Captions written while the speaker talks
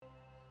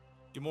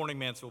Good morning,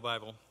 Mansfield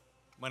Bible.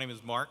 My name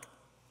is Mark.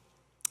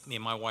 Me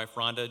and my wife,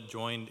 Rhonda,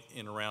 joined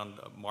in around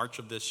March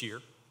of this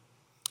year.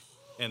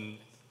 And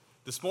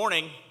this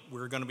morning,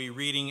 we're going to be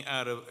reading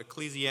out of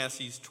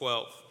Ecclesiastes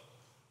 12,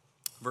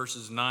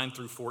 verses 9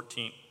 through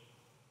 14.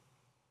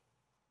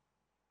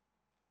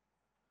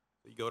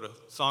 You go to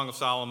Song of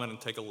Solomon and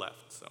take a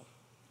left. So,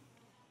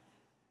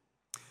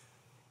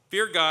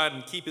 fear God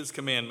and keep his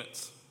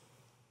commandments.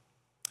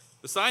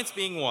 Besides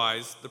being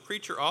wise, the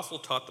preacher also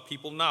taught the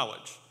people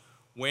knowledge,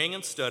 weighing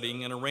and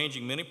studying and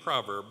arranging many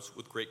proverbs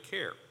with great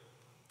care.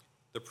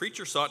 The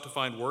preacher sought to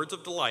find words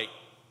of delight,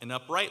 and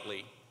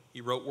uprightly he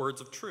wrote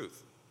words of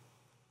truth.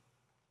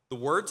 The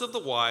words of the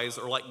wise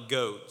are like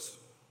goads,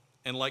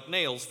 and like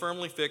nails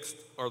firmly fixed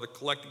are the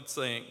collected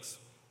sayings.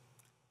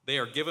 They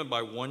are given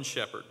by one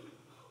shepherd.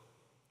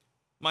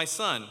 My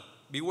son,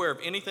 beware of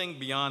anything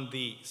beyond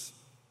these.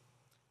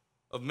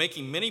 Of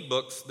making many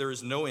books there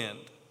is no end,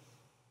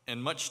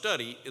 and much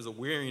study is a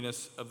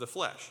weariness of the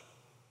flesh.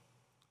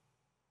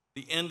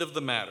 The end of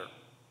the matter,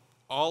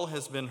 all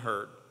has been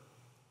heard.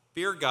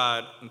 Fear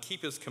God and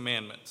keep his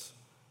commandments,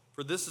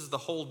 for this is the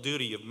whole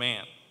duty of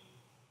man.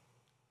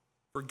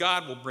 For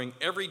God will bring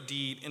every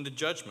deed into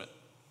judgment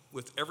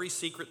with every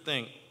secret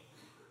thing,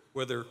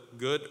 whether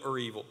good or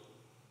evil.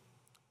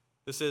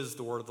 This is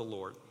the word of the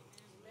Lord.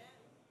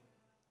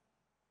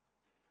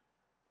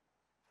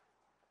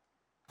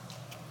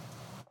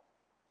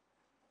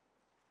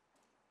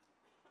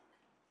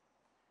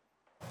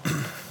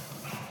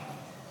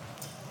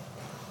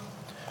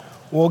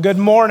 Well, good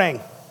morning.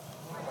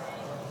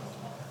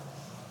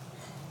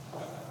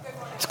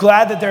 It's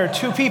glad that there are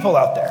two people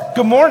out there.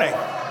 Good morning.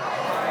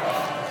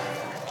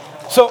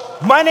 So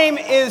my name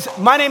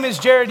is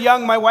Jared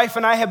Young. My wife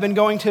and I have been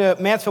going to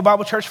Mansfield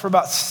Bible Church for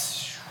about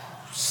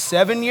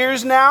 7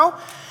 years now.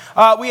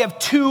 We have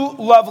two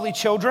lovely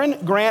children,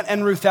 Grant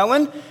and Ruth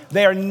Ellen.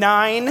 They are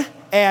 9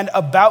 and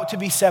about to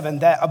be 7.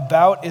 That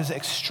about is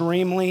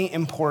extremely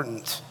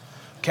important,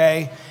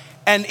 okay?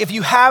 And if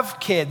you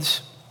have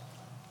kids,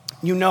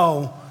 you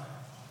know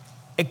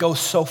it goes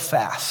so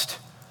fast.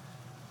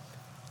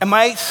 And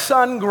my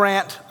son,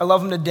 Grant, I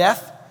love him to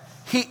death,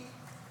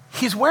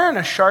 he's wearing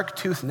a shark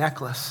tooth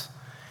necklace.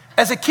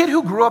 As a kid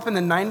who grew up in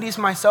the 90s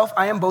myself,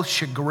 I am both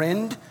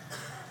chagrined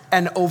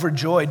and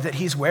overjoyed that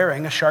he's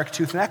wearing a shark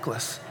tooth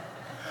necklace.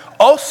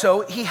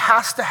 Also, he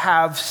has to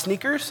have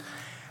sneakers.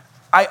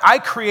 I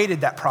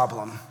created that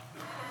problem.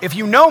 If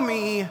you know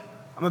me,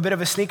 I'm a bit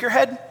of a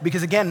sneakerhead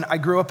because, again, I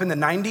grew up in the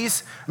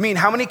 90s. I mean,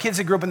 how many kids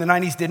that grew up in the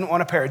 90s didn't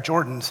want a pair of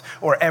Jordans,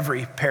 or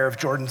every pair of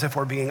Jordans, if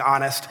we're being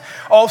honest?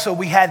 Also,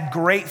 we had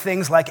great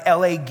things like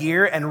LA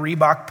Gear and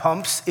Reebok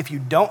pumps. If you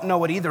don't know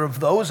what either of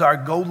those are,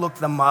 go look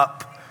them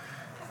up.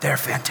 They're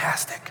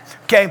fantastic,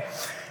 okay?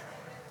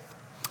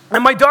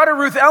 And my daughter,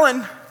 Ruth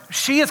Ellen,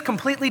 she is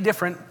completely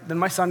different than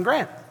my son,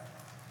 Grant.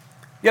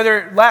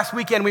 Last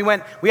weekend, we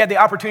had the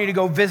opportunity to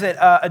go visit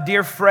a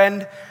dear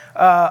friend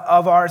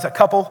of ours, a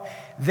couple.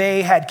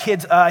 They had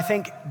kids. I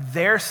think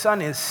their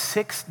son is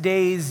 6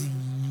 days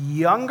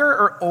younger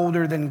or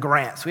older than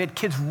Grant. So we had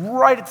kids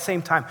right at the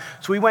same time.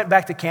 So we went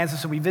back to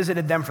Kansas and we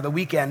visited them for the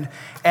weekend.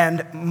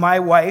 And my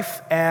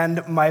wife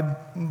and my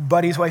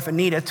buddy's wife,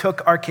 Anita,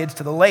 took our kids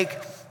to the lake.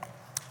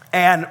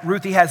 And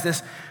Ruthie has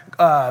this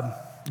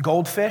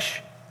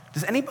goldfish.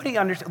 Does anybody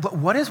understand?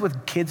 What is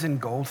with kids and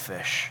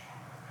goldfish?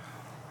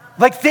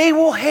 Like, they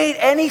will hate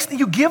anything.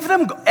 You give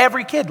them,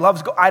 every kid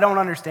loves I don't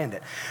understand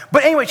it.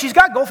 But anyway, she's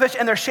got goldfish,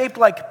 and they're shaped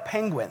like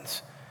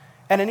penguins.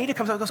 And Anita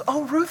comes out and goes,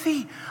 "Oh,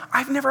 Ruthie,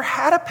 I've never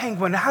had a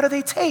penguin. How do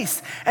they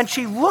taste?" And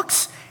she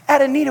looks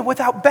at Anita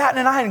without batting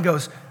an eye and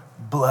goes,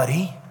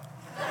 "Bloody."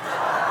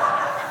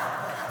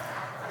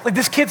 Like,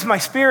 this kid's my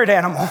spirit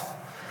animal.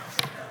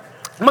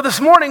 But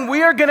this morning,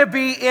 we are going to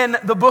be in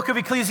the book of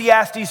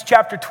Ecclesiastes,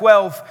 chapter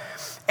 12.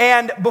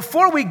 And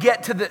before we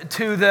get to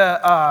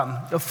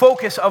the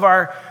focus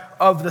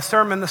of the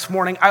sermon this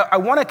morning, I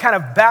want to kind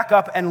of back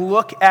up and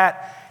look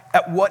at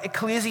what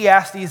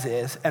Ecclesiastes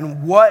is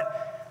and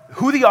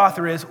who the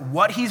author is,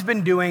 what he's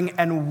been doing,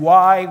 and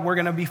why we're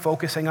going to be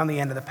focusing on the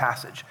end of the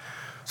passage.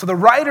 So the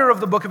writer of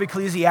the book of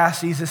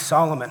Ecclesiastes is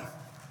Solomon.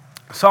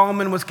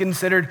 Solomon was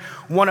considered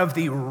one of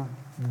the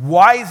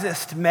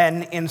wisest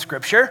men in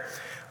Scripture.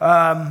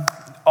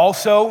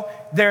 Also,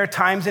 there are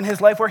times in his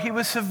life where he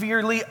was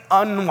severely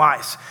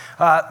unwise.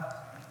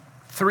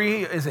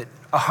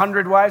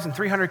 100 wives and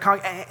 300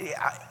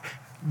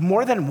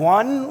 more than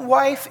one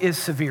wife is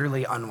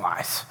severely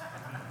unwise.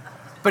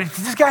 But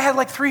this guy had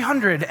like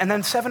 300 and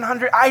then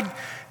 700.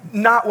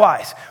 Not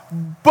wise.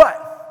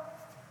 But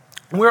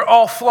we're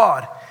all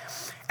flawed.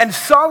 And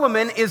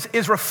Solomon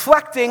is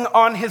reflecting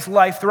on his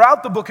life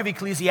throughout the book of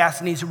Ecclesiastes,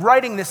 and he's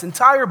writing this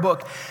entire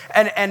book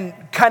and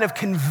kind of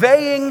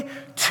conveying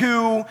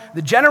to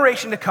the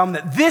generation to come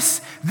that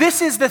this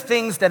is the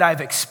things that I've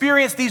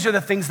experienced, these are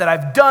the things that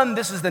I've done,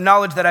 this is the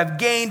knowledge that I've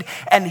gained,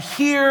 and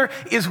here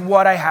is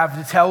what I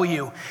have to tell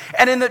you.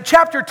 And in the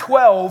chapter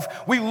 12,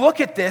 we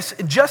look at this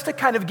just to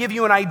kind of give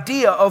you an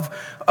idea of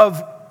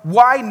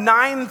why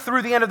 9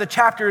 through the end of the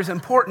chapter is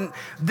important.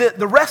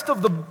 The rest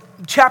of the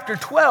chapter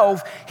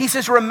 12, he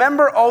says,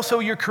 remember also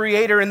your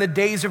Creator in the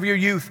days of your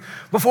youth,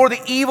 before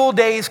the evil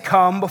days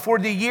come, before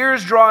the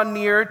years draw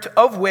near,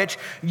 of which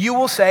you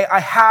will say, I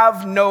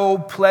have no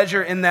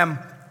pleasure in them.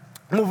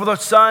 For the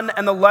sun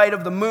and the light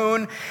of the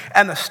moon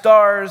and the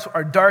stars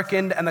are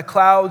darkened, and the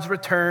clouds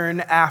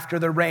return after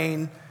the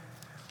rain.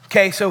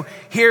 Okay, so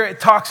here it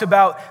talks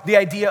about the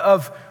idea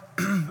of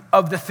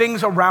the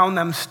things around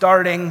them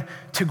starting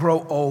to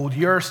grow old.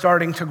 You're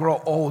starting to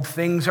grow old.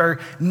 Things are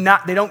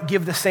not, they don't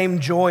give the same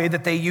joy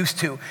that they used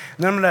to.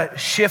 And I'm going to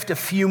shift a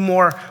few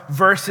more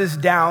verses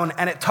down,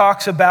 and it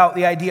talks about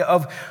the idea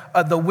of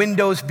the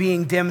windows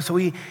being dim. So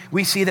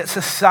we see that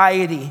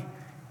society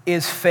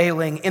is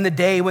failing in the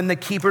day when the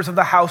keepers of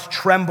the house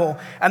tremble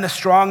and the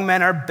strong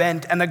men are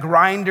bent and the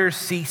grinders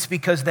cease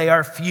because they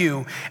are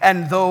few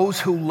and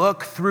those who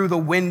look through the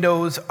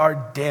windows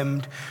are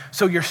dimmed.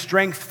 So your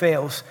strength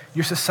fails,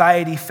 your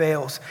society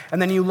fails. And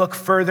then you look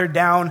further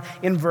down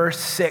in verse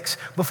 6,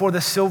 before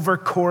the silver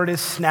cord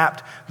is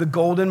snapped, the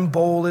golden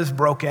bowl is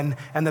broken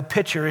and the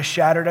pitcher is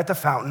shattered at the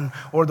fountain,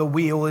 or the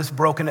wheel is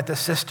broken at the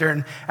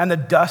cistern, and the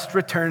dust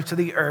returns to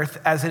the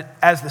earth as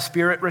the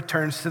spirit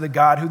returns to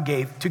God who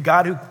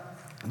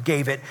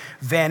gave it.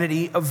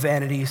 Vanity of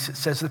vanities,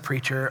 says the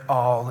preacher,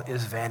 all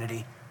is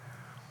vanity.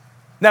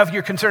 Now, if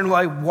you're concerned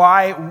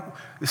why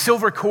the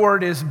silver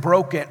cord is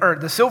broken, or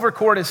the silver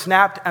cord is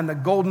snapped and the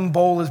golden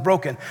bowl is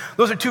broken,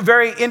 those are two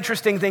very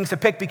interesting things to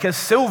pick, because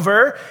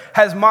silver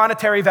has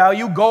monetary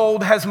value,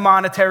 gold has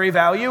monetary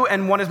value,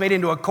 and one is made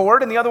into a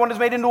cord and the other one is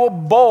made into a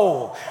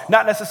bowl.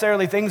 Not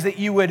necessarily things that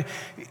you would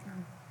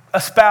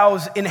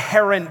espouse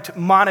inherent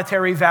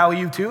monetary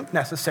value to,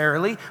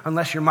 necessarily,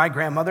 unless you're my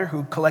grandmother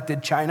who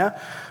collected china,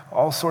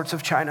 all sorts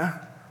of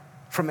china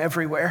from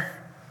everywhere.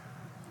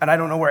 And I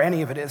don't know where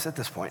any of it is at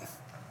this point.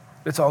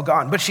 It's all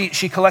gone. But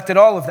she collected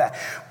all of that.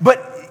 But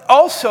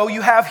also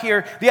you have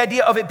here the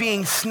idea of it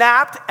being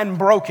snapped and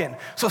broken.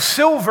 So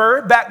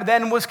silver back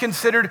then was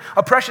considered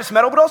a precious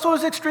metal, but also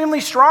was extremely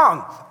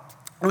strong.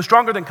 It was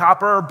stronger than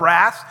copper or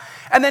brass.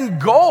 And then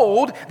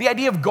gold, the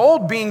idea of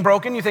gold being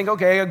broken, you think,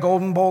 okay, a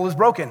golden bowl is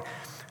broken.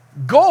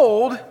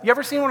 Gold, you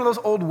ever seen one of those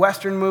old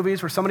Western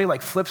movies where somebody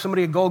flips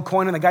somebody a gold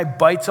coin and the guy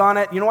bites on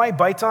it? You know why he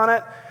bites on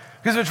it?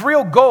 Because if it's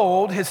real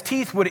gold, his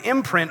teeth would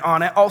imprint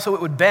on it, also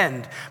it would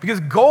bend. Because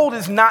gold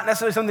is not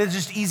necessarily something that's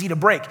just easy to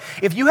break.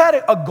 If you had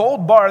a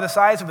gold bar the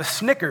size of a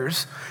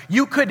Snickers,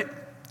 you could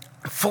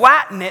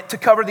flatten it to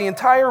cover the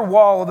entire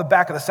wall of the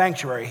back of the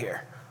sanctuary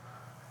here.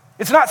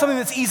 It's not something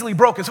that's easily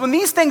broken. So when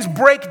these things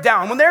break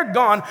down, when they're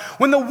gone,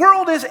 when the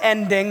world is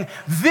ending,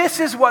 this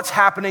is what's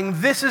happening,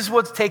 this is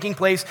what's taking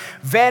place.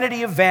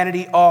 Vanity of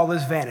vanity, all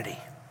is vanity.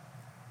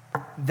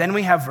 Then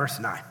we have verse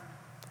 9.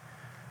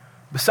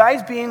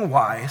 Besides being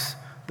wise,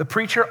 the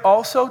preacher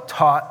also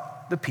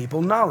taught the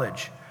people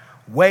knowledge,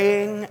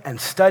 weighing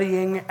and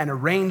studying and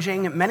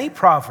arranging many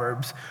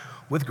proverbs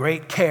with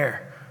great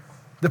care.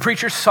 The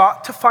preacher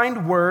sought to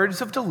find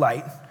words of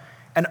delight,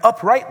 and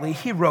uprightly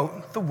he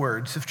wrote the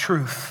words of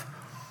truth.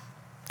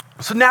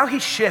 So now he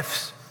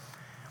shifts,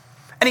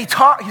 and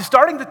he's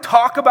starting to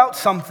talk about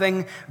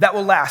something that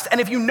will last.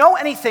 And if you know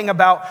anything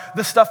about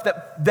the stuff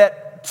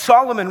that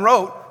Solomon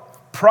wrote,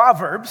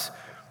 Proverbs,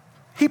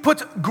 he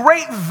puts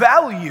great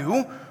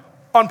value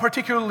on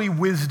particularly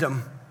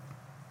wisdom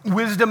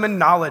and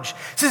knowledge.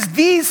 He says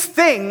these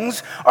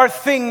things are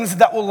things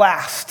that will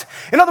last.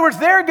 In other words,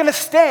 they're going to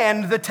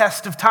stand the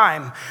test of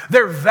time.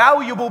 They're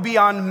valuable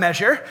beyond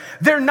measure.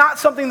 They're not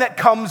something that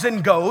comes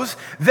and goes,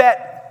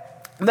 that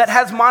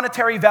has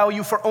monetary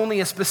value for only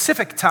a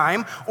specific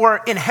time,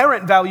 or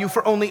inherent value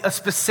for only a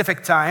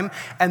specific time,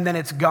 and then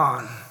it's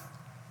gone.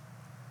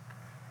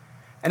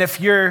 And if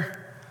you're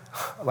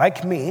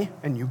like me,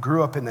 and you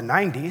grew up in the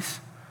 90s,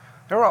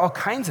 there were all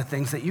kinds of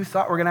things that you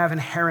thought were going to have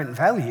inherent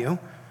value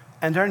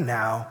and are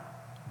now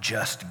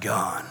just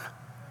gone.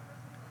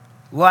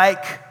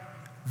 Like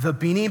the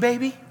Beanie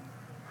Baby.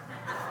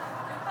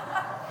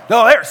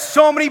 No, there's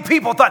so many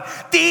people thought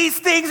these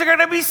things are going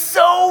to be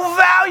so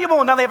valuable,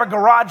 and now they have a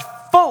garage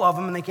full of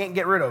them and they can't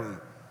get rid of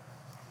them.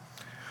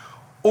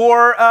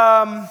 Or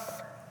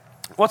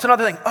what's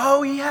another thing?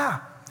 Oh yeah,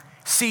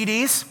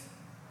 CDs.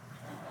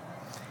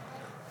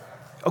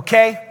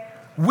 Okay,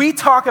 we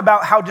talk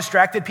about how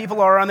distracted people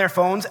are on their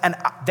phones, and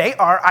they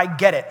are, I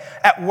get it.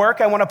 At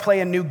work, I want to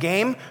play a new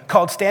game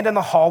called Stand in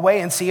the Hallway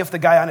and see if the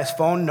guy on his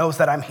phone knows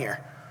that I'm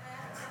here.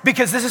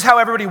 Because this is how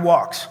everybody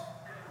walks.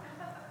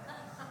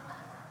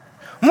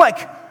 I'm like,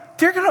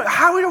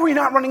 how are we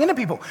not running into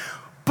people?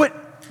 But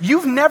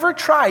you've never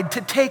tried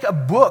to take a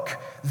book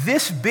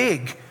this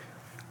big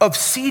of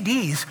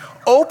CDs,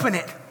 open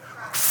it,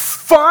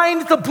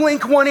 find the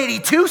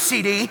Blink-182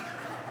 CD,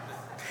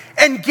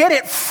 and get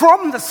it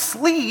from the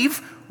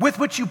sleeve with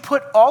which you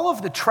put all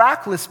of the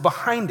track lists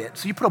behind it.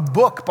 So you put a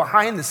book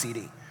behind the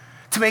CD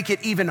to make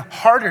it even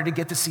harder to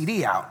get the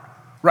CD out,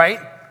 right?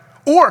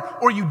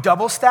 Or you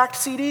double stacked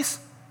CDs,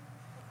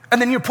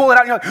 and then you pull it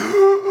out and you're like,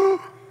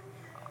 oh,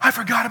 I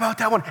forgot about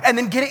that one. And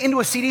then get it into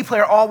a CD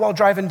player all while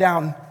driving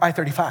down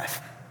I-35.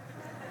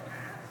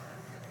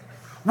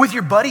 with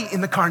your buddy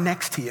in the car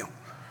next to you,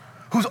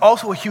 who's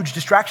also a huge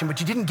distraction, but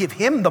you didn't give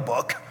him the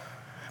book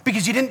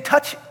because you didn't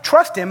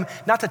trust him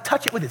not to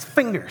touch it with his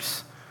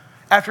fingers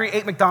after he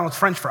ate McDonald's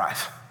French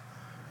fries.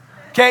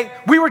 Okay?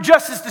 We were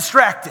just as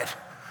distracted.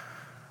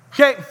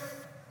 Okay?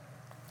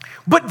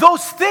 But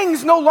those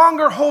things no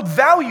longer hold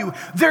value.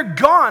 They're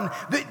gone.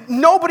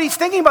 Nobody's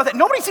thinking about that.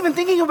 Nobody's even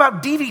thinking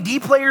about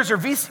DVD players or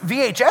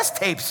VHS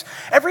tapes.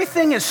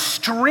 Everything is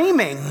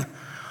streaming.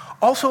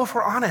 Also, if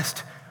we're honest,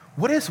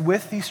 what is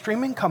with these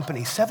streaming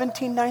companies?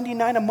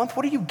 $17.99 a month?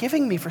 What are you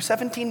giving me for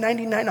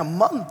 $17.99 a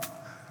month?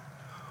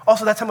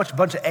 Also, that's how much a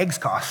bunch of eggs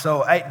cost.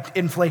 So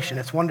inflation,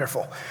 it's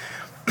wonderful.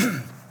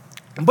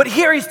 But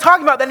here he's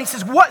talking about that, and he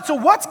says, what's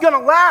going to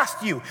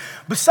last you?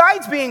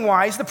 Besides being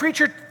wise, the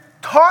preacher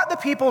taught the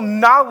people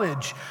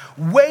knowledge,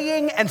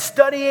 weighing and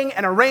studying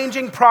and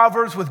arranging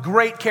proverbs with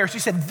great care. So he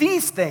said,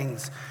 these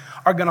things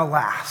are going to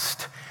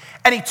last.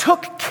 And he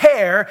took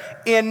care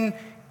in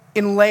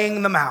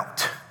laying them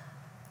out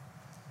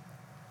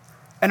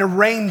and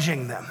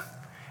arranging them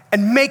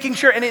and making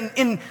sure. And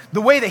in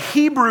the way the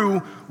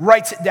Hebrew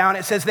writes it down,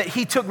 it says that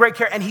he took great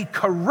care and he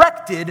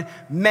corrected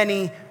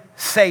many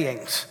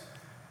sayings.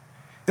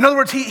 In other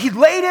words, he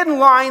laid in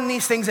line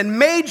these things and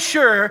made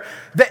sure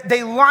that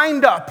they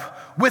lined up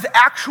with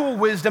actual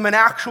wisdom and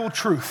actual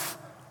truth.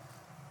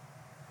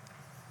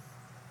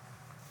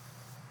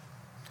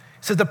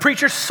 So the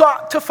preacher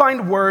sought to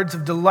find words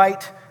of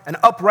delight, and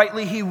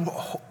uprightly he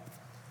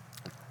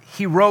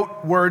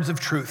wrote words of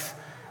truth.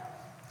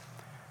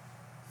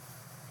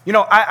 You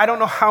know, I don't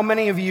know how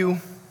many of you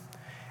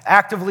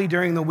actively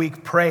during the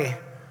week pray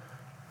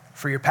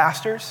for your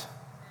pastors,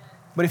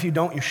 but if you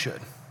don't, you should.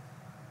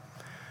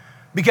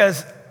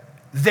 Because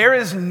there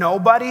is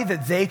nobody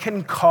that they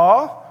can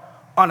call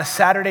on a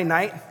Saturday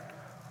night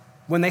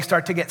when they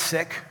start to get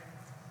sick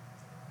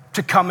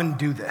to come and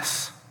do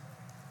this.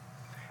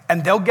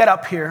 And they'll get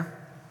up here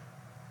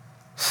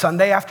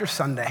Sunday after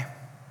Sunday,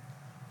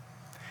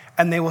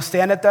 and they will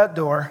stand at that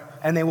door,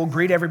 and they will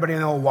greet everybody,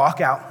 and they will walk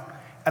out.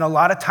 And a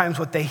lot of times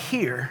what they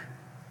hear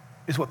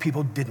is what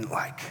people didn't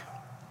like.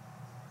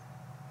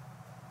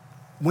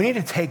 We need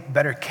to take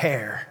better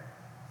care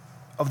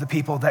of the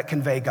people that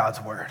convey God's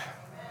word.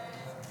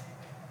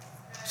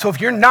 So if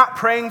you're not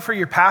praying for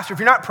your pastor, if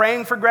you're not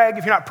praying for Greg,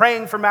 if you're not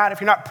praying for Matt, if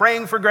you're not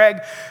praying for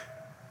Greg,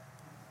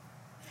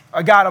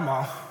 I got them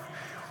all.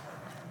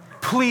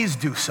 Please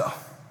do so.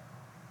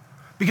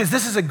 Because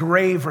this is a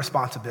grave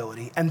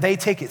responsibility, and they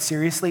take it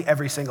seriously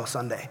every single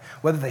Sunday,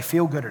 whether they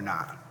feel good or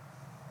not.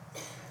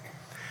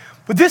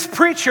 But this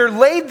preacher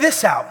laid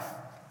this out,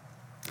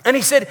 and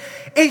he said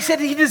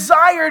he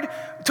desired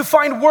to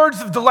find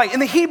words of delight. In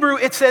the Hebrew,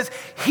 it says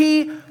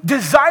he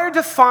desired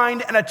to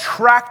find an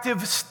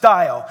attractive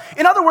style.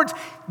 In other words,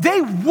 they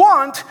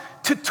want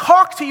to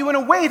talk to you in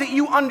a way that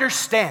you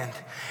understand.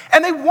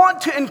 And they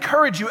want to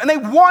encourage you, and they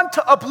want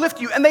to uplift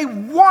you, and they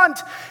want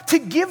to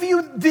give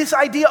you this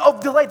idea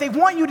of delight. They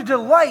want you to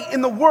delight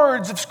in the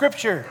words of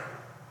Scripture.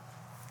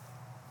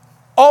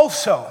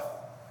 Also,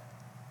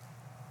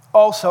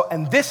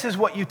 and this is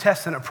what you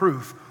test and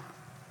approve,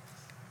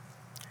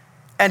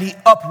 and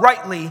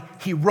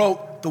he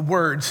wrote the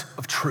words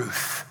of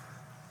truth.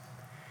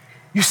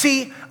 You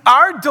see,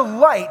 our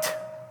delight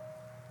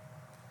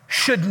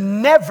should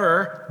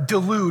never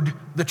delude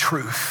the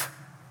truth.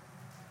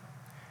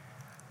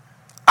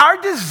 Our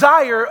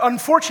desire,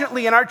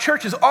 unfortunately, in our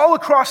churches all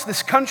across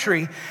this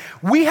country,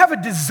 we have a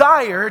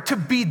desire to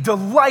be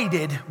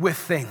delighted with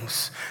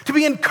things, to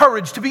be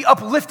encouraged, to be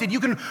uplifted. You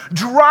can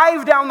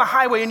drive down the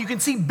highway and you can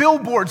see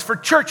billboards for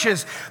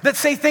churches that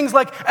say things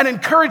like an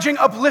encouraging,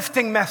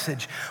 uplifting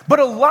message. But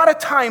a lot of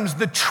times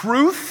the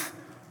truth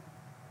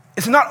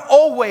is not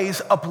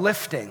always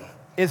uplifting,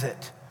 is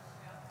it?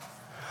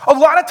 A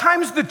lot of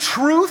times the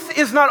truth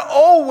is not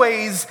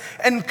always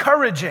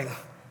encouraging.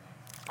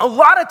 A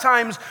lot of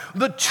times,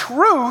 the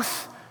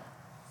truth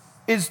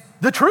is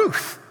the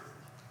truth,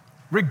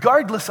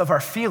 regardless of our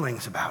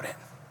feelings about it.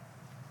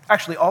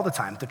 Actually, all the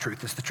time, the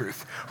truth is the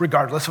truth,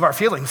 regardless of our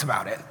feelings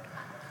about it.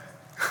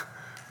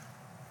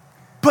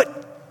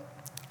 But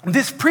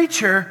this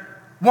preacher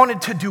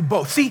wanted to do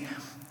both. See,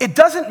 it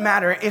doesn't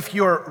matter if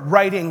you're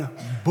writing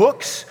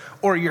books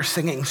or you're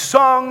singing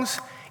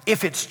songs.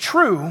 If it's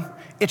true,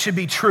 it should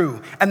be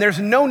true. And there's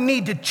no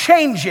need to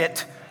change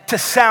it to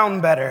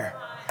sound better.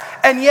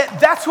 And yet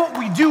that's what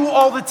we do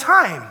all the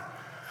time.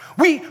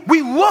 We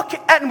look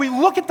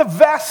at the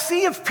vast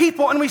sea of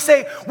people and we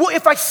say, well,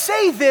 if I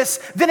say this,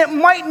 then it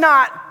might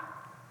not.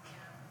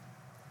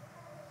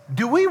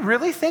 Do we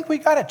really think we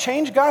got to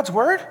change God's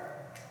word?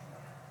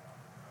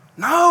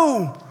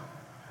 No.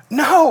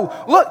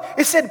 Look,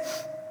 it said,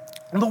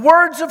 the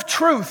words of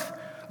truth,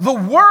 the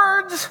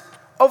words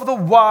of the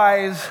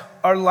wise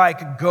are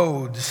like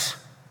goads,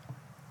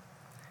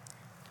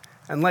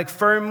 and like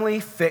firmly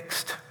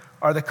fixed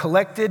are the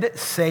collected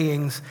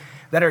sayings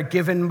that are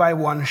given by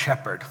one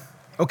shepherd.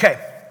 Okay.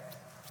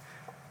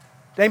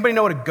 Does anybody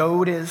know what a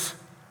goad is?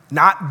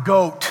 Not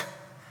goat.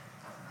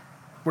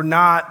 We're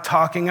not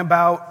talking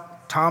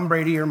about Tom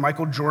Brady or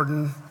Michael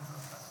Jordan.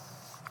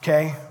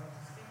 Okay?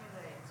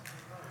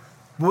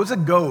 What was a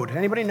goad?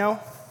 Anybody know?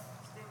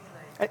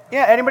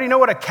 Yeah, anybody know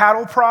what a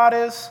cattle prod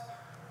is?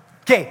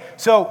 Okay,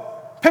 so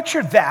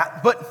picture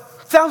that, but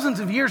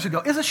thousands of years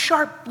ago, is a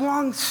sharp,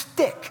 long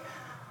stick,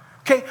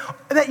 okay,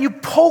 that you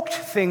poked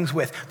things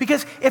with.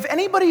 Because if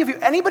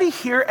anybody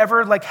here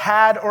ever like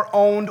had or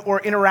owned or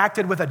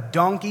interacted with a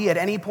donkey at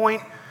any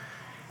point,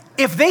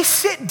 if they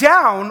sit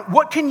down,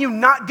 what can you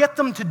not get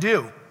them to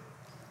do?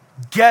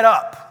 Get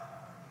up.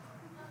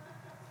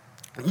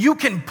 You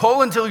can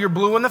pull until you're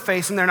blue in the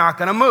face and they're not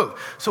going to move.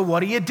 So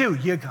what do?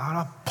 You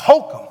gotta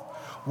poke them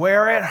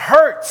where it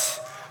hurts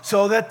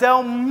so that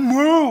they'll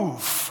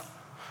move.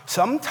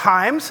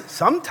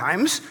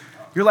 Sometimes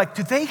you're like,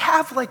 do they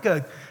have like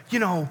a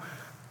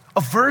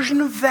version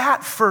of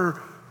that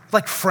for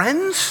like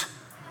friends?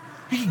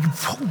 You can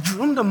poke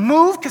them to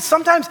move, because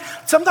sometimes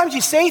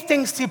you say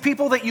things to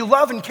people that you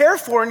love and care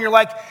for and you're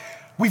like,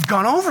 we've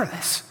gone over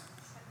this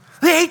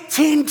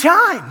 18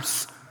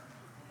 times.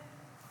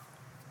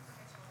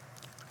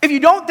 If you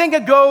don't think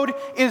a goad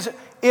is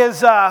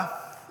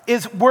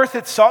worth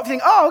its salt, you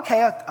think, oh,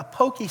 okay, a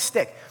pokey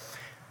stick.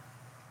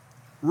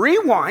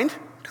 Rewind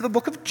to the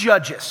book of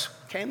Judges.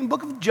 Okay, in the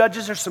book of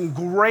Judges, there's some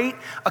great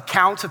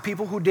accounts of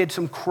people who did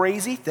some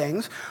crazy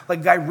things. Like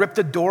a guy ripped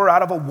a door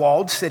out of a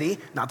walled city,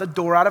 not the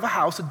door out of a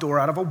house, a door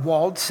out of a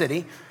walled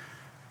city.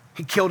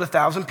 He killed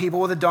 1,000 people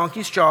with a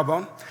donkey's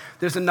jawbone.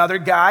 There's another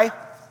guy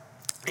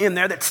in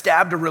there that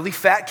stabbed a really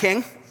fat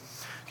king.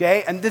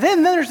 Okay, and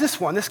then there's this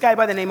guy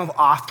by the name of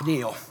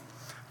Othniel.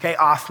 Okay,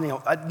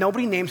 Othniel.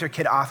 Nobody names their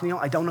kid Othniel.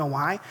 I don't know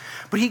why.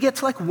 But he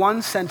gets like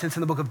one sentence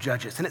in the book of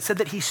Judges. And it said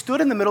that he stood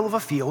in the middle of a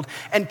field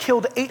and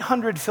killed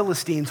 800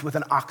 Philistines with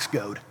an ox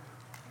goad.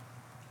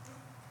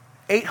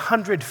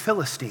 800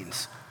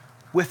 Philistines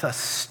with a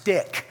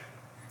stick.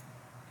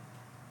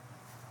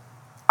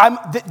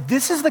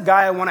 This is the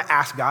guy I want to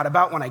ask God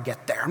about when I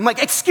get there. I'm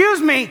like,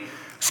 excuse me.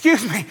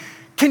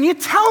 Can you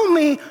tell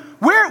me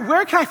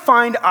where can I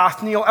find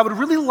Othniel? I would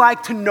really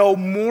like to know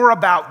more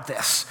about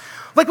this.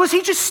 Like, was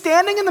he just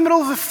standing in the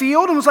middle of a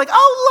field and was like,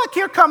 oh, look,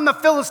 here come the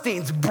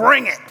Philistines,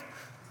 bring it.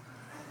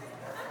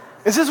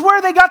 Is this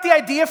where they got the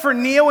idea for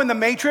Neo in the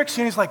Matrix?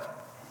 And he's like,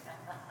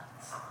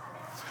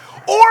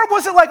 or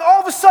was it like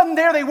all of a sudden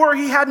there they were,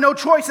 he had no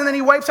choice, and then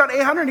he wipes out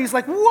 800 and he's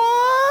like,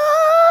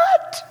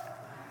 what?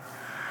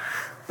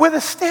 With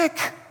a stick.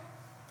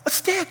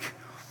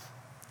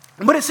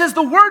 But it says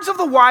the words of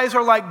the wise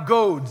are like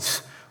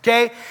goads,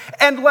 okay?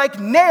 And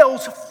like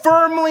nails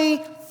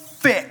firmly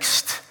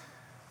fixed.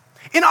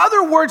 In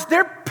other words,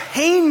 they're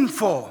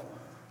painful.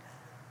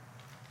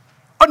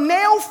 A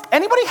nail,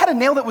 anybody had a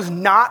nail that was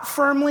not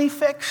firmly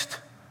fixed?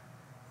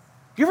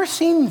 You ever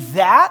seen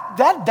that?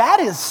 That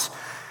is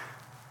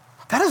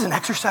an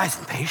exercise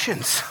in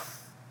patience.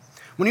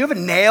 When you have a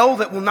nail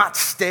that will not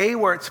stay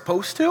where it's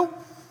supposed to,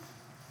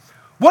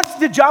 what's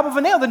the job of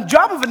a nail? The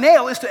job of a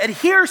nail is to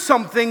adhere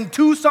something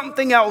to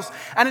something else,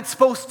 and it's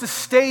supposed to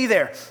stay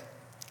there.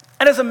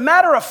 And as a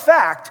matter of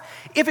fact,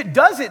 if it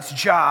does its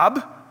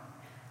job,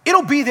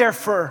 it'll be there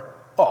for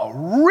a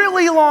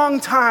really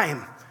long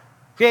time.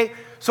 Okay?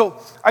 So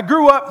I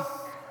grew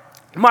up,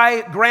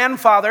 my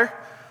grandfather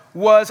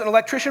was an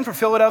electrician for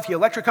Philadelphia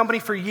Electric Company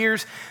for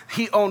years.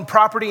 He owned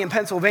property in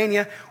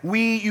Pennsylvania.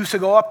 We used to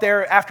go up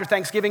there after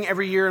Thanksgiving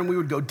every year, and we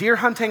would go deer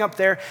hunting up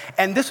there.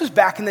 And this was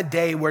back in the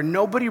day where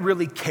nobody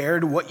really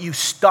cared what you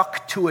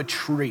stuck to a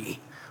tree.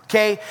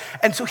 Okay?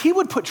 And so he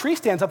would put tree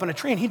stands up on a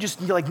tree, and he'd just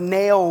like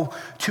nail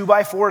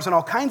 2x4s and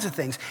all kinds of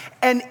things.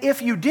 And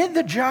if you did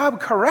the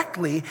job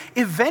correctly,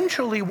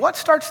 eventually what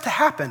starts to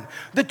happen?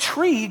 The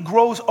tree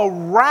grows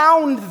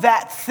around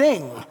that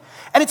thing,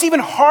 and it's even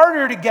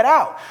harder to get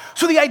out.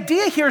 So the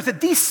idea here is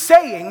that these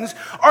sayings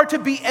are to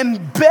be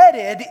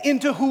embedded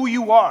into who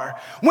you are.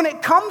 When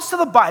it comes to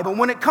the Bible,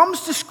 when it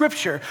comes to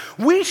Scripture,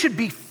 we should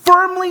be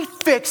firmly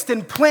fixed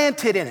and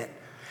planted in it.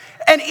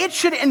 And it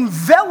should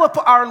envelop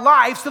our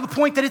lives to the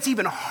point that it's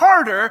even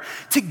harder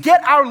to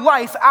get our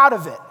life out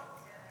of it.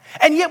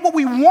 And yet what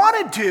we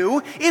want to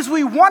do is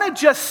we want to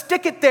just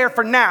stick it there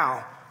for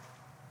now.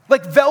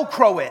 Like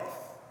Velcro it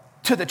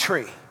to the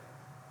tree.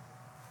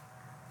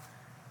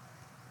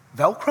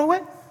 Velcro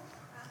it?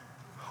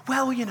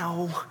 Well,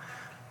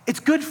 it's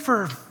good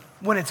for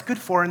when it's good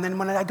for, and then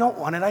when I don't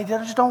want it, I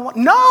just don't want.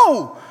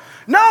 No,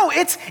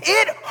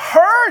 it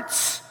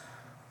hurts.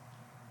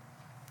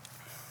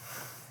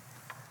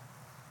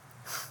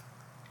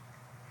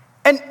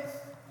 And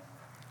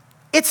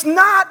it's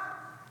not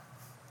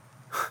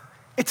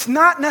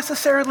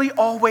necessarily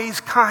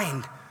always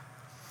kind.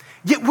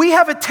 Yet we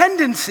have a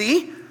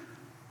tendency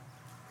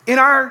in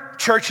our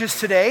churches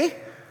today,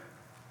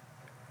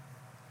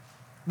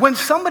 when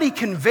somebody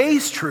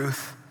conveys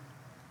truth,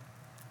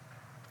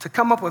 to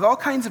come up with all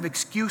kinds of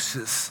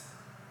excuses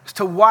as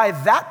to why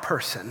that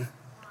person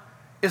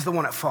is the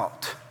one at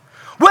fault.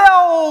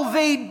 Well,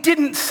 they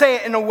didn't say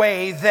it in a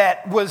way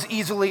that was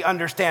easily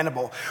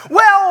understandable.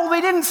 Well, they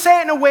didn't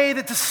say it in a way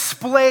that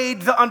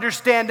displayed the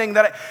understanding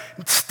that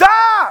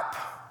Stop!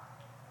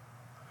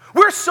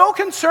 We're so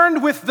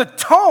concerned with the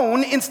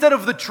tone instead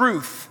of the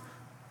truth.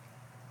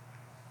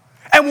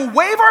 And we'll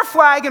wave our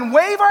flag and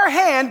wave our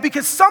hand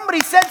because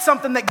somebody said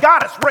something that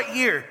got us right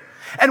here.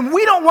 And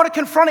we don't want to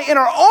confront it in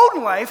our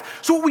own life,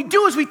 so what we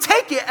do is we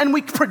take it and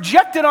we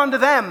project it onto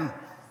them.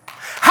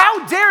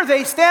 How dare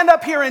they stand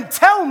up here and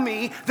tell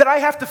me that I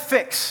have to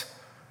fix?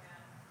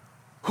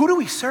 Who do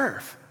we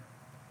serve?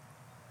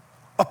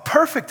 A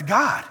perfect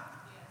God.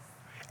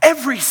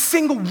 Every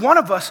single one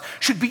of us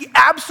should be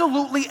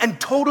absolutely and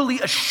totally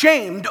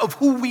ashamed of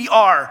who we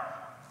are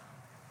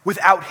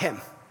without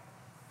him.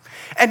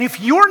 And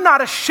if you're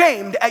not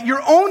ashamed at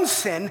your own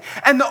sin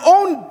and the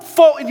own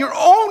fault in your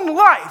own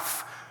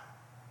life,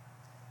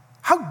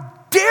 how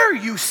dare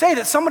you say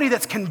that somebody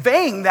that's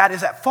conveying that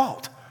is at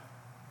fault?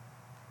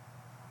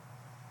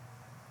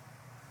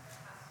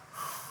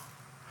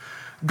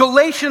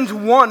 Galatians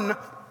 1,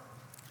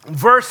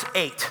 verse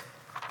 8.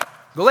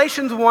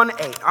 Galatians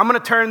 1:8. I'm going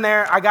to turn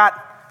there.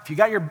 If you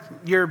got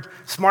your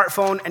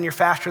smartphone and you're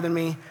faster than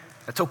me,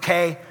 that's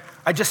okay.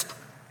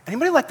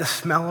 Anybody like the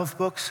smell of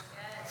books?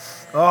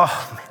 Yes.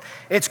 Oh, man,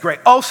 it's great.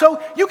 Also,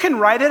 you can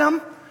write in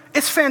them.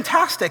 It's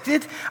fantastic.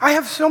 I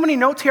have so many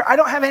notes here. I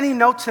don't have any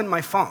notes in my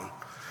phone.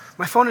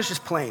 My phone is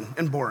just plain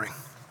and boring.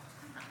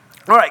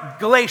 All right,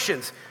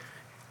 Galatians.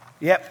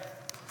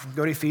 Yep,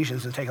 go to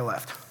Ephesians and take a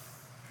left.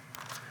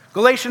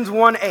 Galatians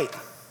 1:8.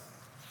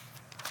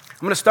 I'm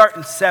going to start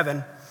in 6.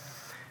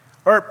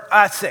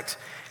 It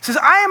says,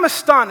 I am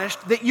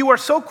astonished that you are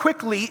so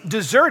quickly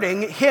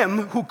deserting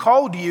him who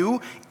called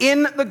you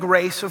in the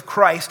grace of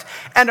Christ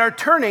and are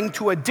turning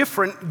to a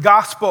different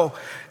gospel.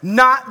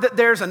 Not that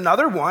there's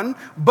another one,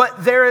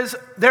 but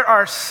there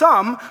are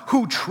some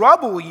who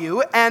trouble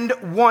you and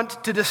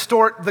want to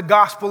distort the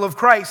gospel of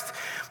Christ.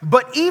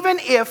 But even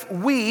if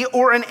we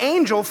or an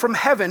angel from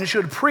heaven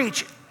should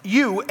preach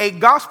you a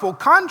gospel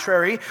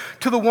contrary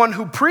to the one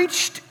who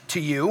preached to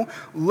you,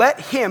 let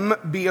him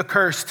be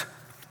accursed.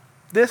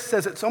 This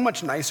says it so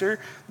much nicer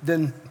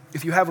than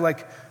if you have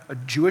like a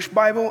Jewish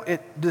Bible.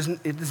 It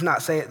does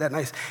not say it that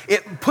nice.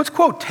 It puts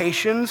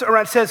quotations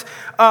around. It says,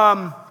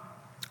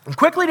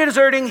 quickly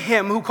deserting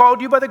him who called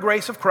you by the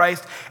grace of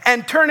Christ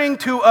and turning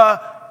to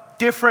a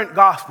different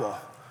gospel.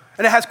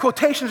 And it has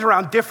quotations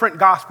around different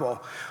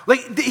gospel.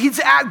 Like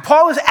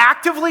Paul is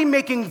actively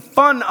making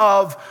fun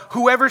of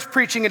whoever's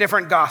preaching a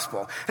different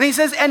gospel. And he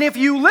says, and if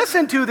you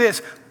listen to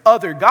this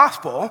other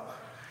gospel,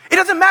 it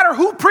doesn't matter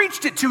who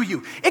preached it to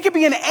you. It could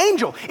be an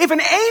angel. If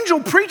an angel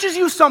preaches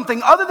you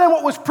something other than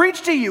what was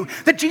preached to you,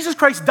 that Jesus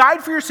Christ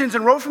died for your sins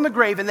and rose from the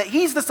grave and that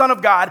he's the Son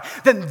of God,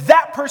 then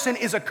that person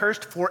is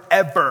accursed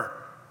forever.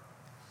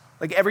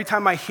 Like every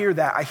time I hear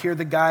that, I hear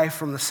the guy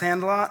from The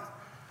Sandlot.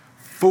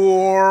 Forever.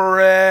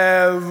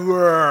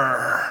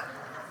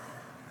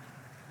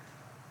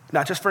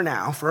 Not just for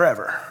now,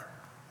 forever.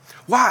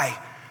 Why?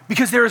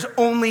 Because there is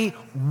only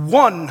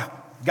one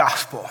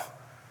gospel.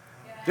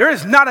 There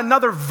is not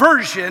another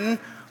version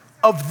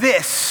of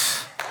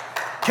this,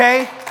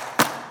 okay?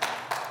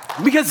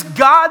 Because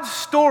God's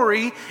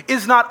story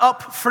is not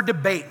up for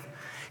debate.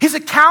 His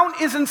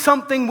account isn't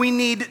something we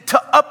need to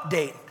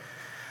update.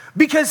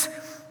 Because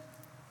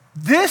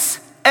this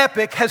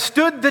epic has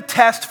stood the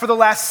test for the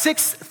last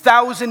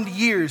 6,000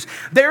 years.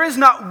 There is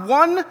not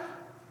one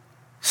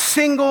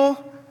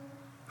single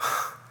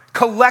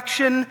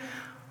collection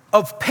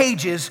of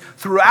pages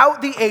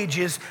throughout the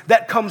ages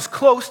that comes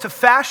close to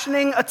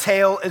fashioning a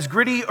tale as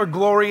gritty or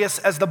glorious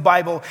as the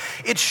Bible.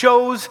 It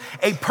shows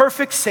a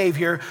perfect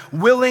Savior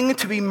willing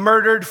to be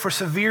murdered for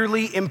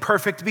severely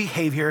imperfect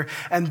behavior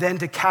and then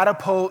to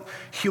catapult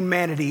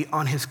humanity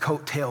on his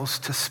coattails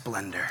to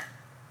splendor.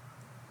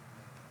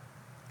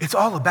 It's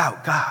all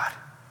about God.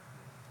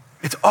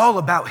 It's all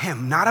about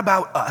him, not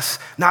about us,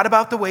 not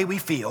about the way we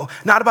feel,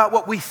 not about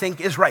what we think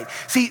is right.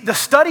 See, the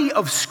study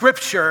of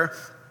Scripture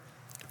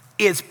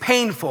is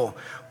painful,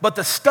 but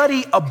the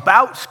study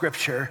about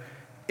Scripture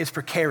is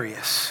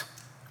precarious.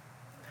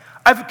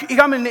 I've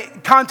come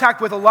in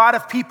contact with a lot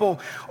of people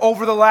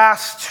over the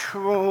last,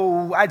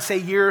 I'd say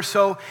year or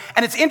so,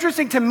 and it's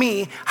interesting to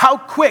me how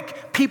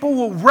quick people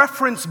will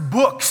reference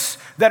books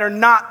that are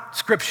not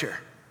Scripture.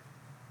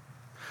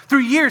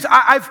 Through years,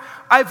 I've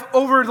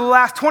over the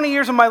last 20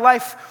 years of my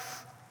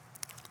life,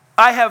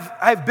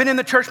 I've been in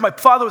the church. My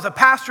father was a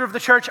pastor of the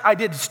church. I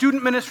did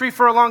student ministry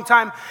for a long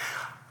time.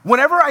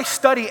 Whenever I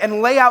study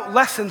and lay out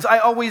lessons, I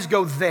always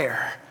go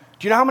there.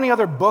 Do you know how many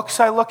other books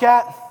I look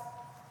at?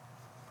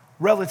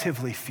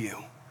 Relatively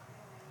few.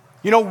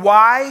 You know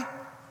why?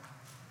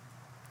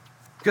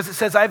 Because it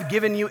says, I've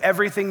given you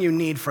everything you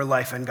need for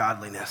life and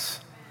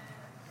godliness.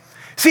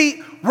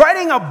 See,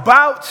 writing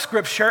about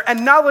Scripture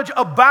and knowledge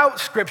about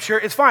Scripture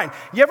is fine.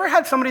 You ever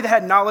had somebody that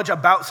had knowledge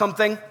about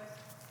something?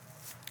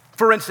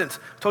 For instance,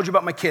 I told you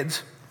about my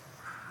kids.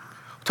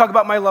 I'll talk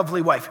about my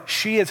lovely wife.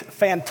 She is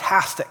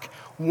fantastic,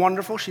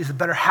 wonderful. She's the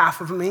better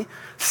half of me.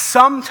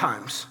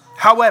 Sometimes,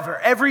 however,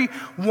 every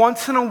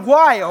once in a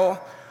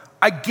while,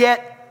 I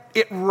get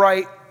it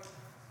right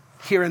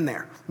here and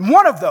there.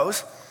 One of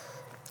those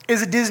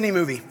is a Disney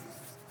movie.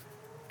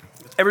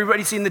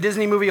 Everybody seen the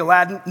Disney movie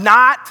Aladdin?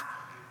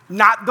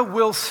 Not the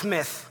Will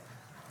Smith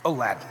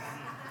Aladdin.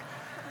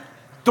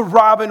 The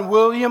Robin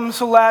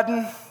Williams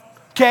Aladdin.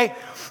 Okay?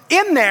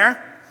 In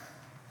there,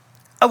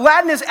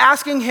 Aladdin is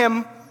asking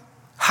him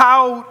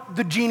how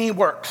the genie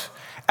works.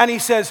 And he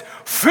says,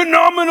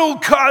 phenomenal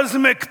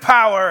cosmic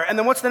power. And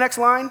then what's the next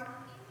line?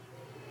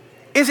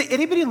 Is it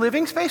itty bitty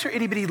living space or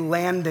itty bitty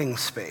landing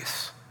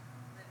space?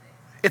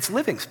 It's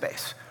living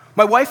space.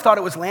 My wife thought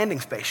it was landing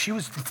space. She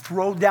was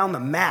thrown down the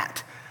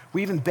mat.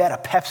 We even bet a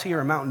Pepsi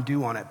or a Mountain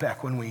Dew on it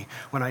back when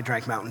I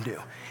drank Mountain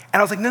Dew. And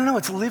I was like, no,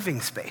 it's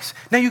living space.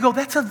 Now you go,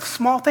 that's a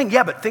small thing.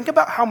 Yeah, but think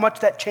about how much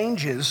that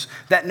changes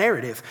that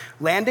narrative.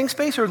 Landing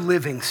space or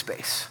living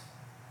space?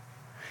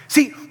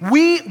 See,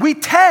 we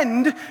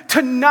tend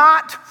to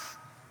not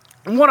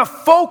want to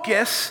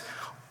focus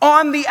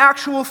on the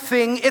actual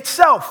thing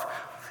itself.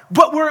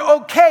 But we're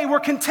okay,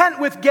 we're content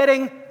with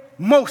getting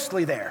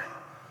mostly there.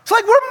 It's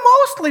like we're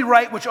mostly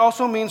right, which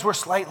also means we're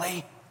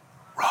slightly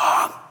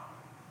wrong.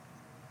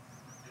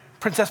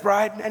 Princess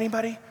Bride,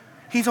 anybody?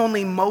 He's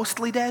only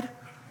mostly dead,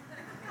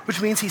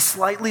 which means he's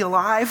slightly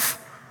alive.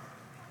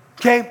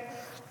 Okay?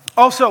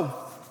 Also,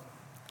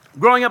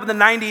 growing up in the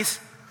 90s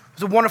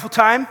was a wonderful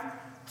time.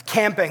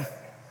 Camping.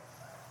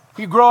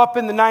 You grow up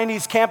in the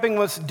 90s, camping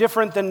was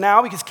different than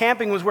now because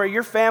camping was where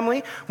your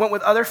family went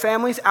with other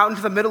families out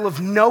into the middle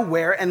of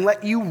nowhere and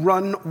let you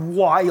run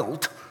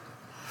wild.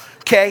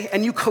 Okay?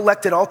 And you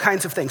collected all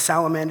kinds of things.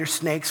 Salamanders,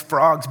 snakes,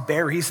 frogs,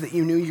 berries that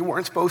you knew you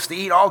weren't supposed to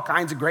eat, all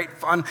kinds of great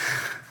fun.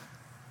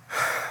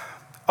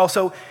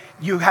 Also,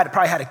 you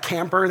probably had a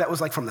camper that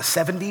was like from the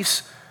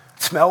 70s.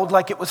 It smelled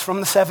like it was from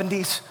the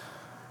 70s.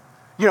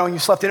 You know, and you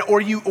slept in it.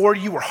 Or you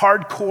were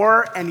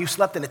hardcore and you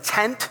slept in a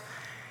tent.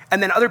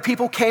 And then other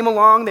people came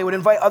along, they would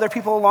invite other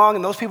people along,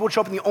 and those people would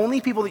show up, and the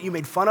only people that you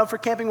made fun of for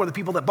camping were the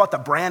people that bought the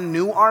brand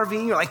new RV.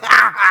 You're like,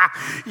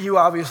 you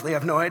obviously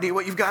have no idea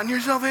what you've gotten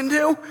yourself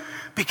into,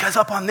 because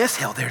up on this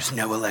hill, there's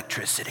no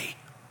electricity.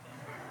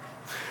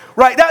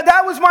 Right,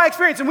 that was my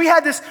experience. And we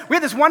had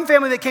this one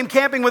family that came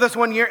camping with us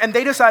one year, and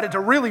they decided to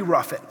really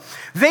rough it.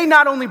 They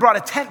not only brought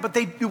a tent, but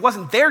it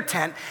wasn't their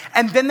tent,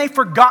 and then they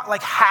forgot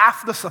like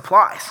half the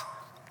supplies.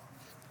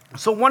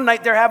 So one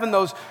night they're having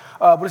those,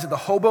 the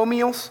hobo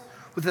meals?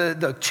 With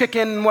the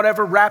chicken,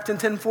 whatever, wrapped in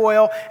tin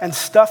foil and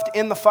stuffed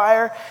in the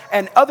fire.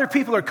 And other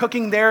people are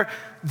cooking their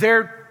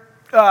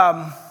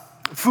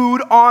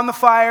food on the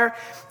fire.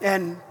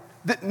 And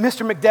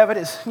Mr. McDevitt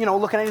is,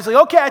 looking at it. He's like,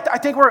 okay, I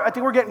think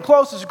we're getting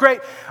close. This is great.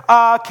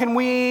 I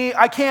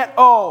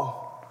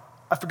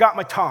forgot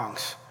my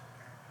tongs.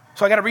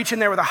 So I got to reach in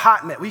there with a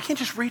hot mitt. Well, you can't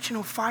just reach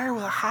into a fire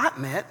with a hot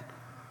mitt.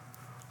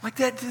 Like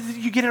that,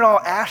 you get it all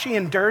ashy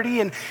and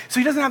dirty, and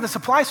so he doesn't have the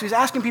supply, so he's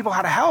asking people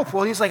how to help.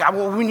 Well, he's like,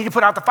 we need to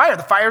put out the fire.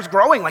 The fire's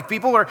growing. Like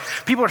people are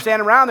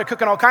standing around, they're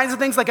cooking all kinds of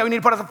things, like, we need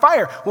to put out the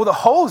fire. Well, the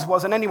hose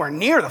wasn't anywhere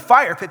near the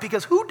fire pit,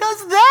 because who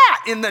does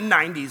that in the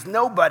 90s?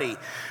 Nobody.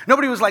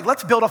 Nobody was like,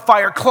 let's build a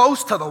fire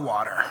close to the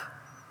water.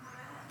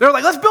 They're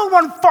like, let's build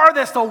one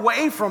farthest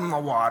away from the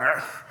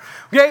water.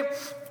 Okay?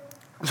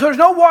 So there's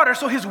no water,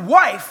 so his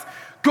wife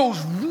goes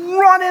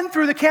running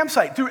through the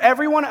campsite, through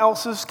everyone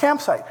else's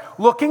campsite,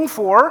 looking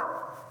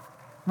for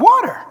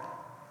water.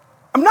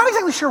 I'm not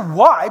exactly sure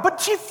why,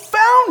 but she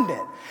found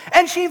it.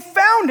 And she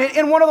found it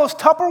in one of those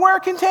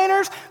Tupperware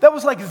containers that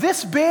was like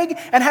this big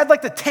and had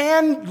like the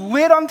tan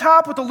lid on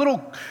top with the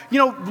little,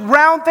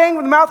 round thing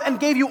with the mouth, and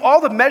gave you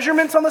all the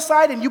measurements on the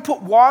side, and you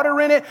put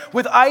water in it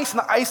with ice, and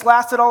the ice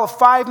lasted all of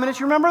 5 minutes.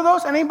 You remember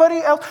those? Anybody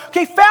else?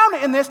 Okay, found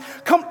it in this,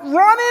 come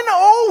running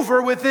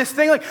over with this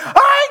thing like,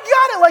 I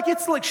got it. Like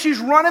it's like she's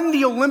running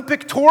the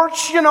Olympic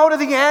torch, to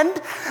the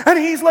end. And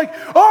he's like,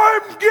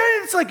 I'm getting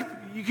it. It's like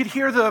you could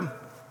hear the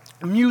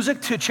music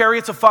to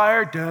Chariots of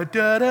Fire, da,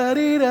 da, da,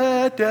 dee,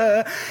 da,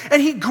 da.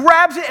 And he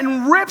grabs it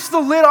and rips the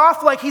lid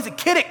off like he's a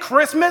kid at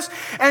Christmas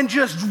and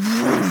just,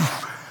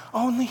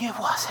 only it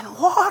wasn't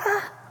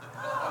water.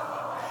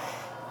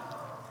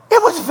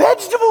 It was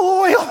vegetable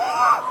oil.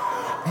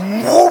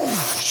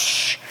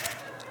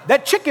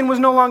 That chicken was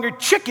no longer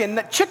chicken.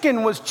 That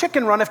chicken was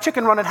Chicken Run if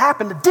Chicken Run had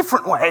happened a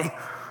different way.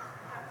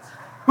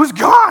 It was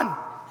gone.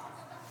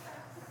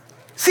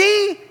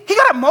 See, he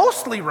got it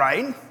mostly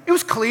right. It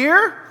was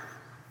clear.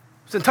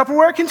 It was in a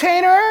Tupperware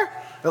container.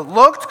 It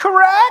looked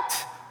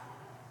correct,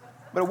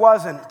 but it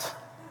wasn't.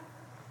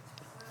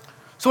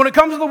 So when it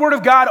comes to the Word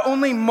of God,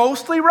 only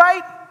mostly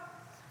right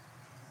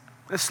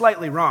is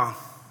slightly wrong.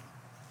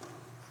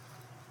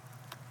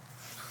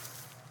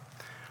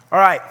 All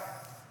right,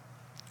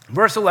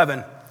 verse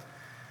 11.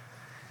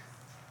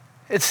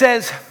 It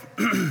says,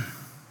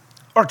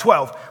 or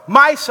 12,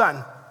 my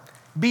son,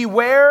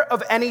 beware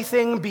of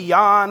anything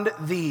beyond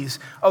these.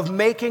 Of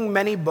making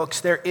many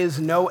books there is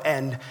no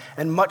end,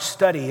 and much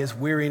study is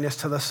weariness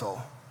to the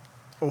soul,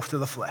 or to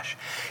the flesh.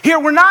 Here,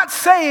 we're not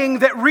saying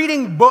that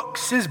reading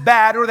books is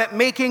bad or that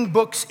making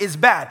books is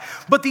bad,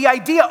 but the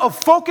idea of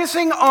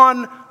focusing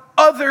on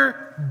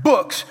other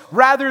books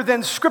rather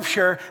than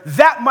Scripture,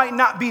 that might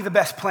not be the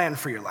best plan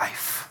for your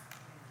life.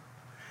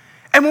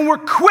 And when we're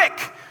quick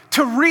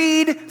to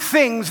read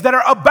things that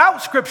are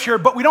about Scripture,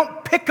 but we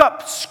don't pick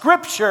up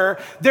Scripture,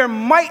 there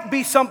might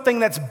be something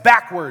that's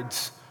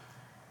backwards.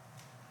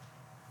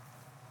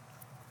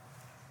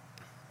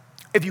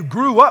 If you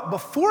grew up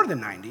before the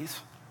 90s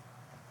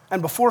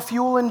and before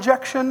fuel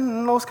injection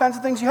and those kinds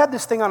of things, you had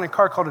this thing on a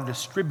car called a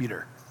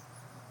distributor.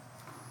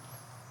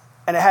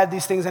 And it had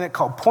these things in it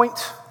called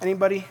points.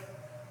 Anybody?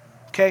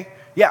 Okay?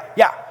 Yeah.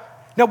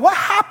 Now, what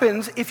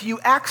happens if you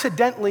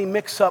accidentally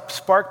mix up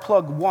spark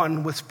plug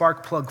 1 with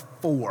spark plug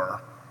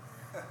 4?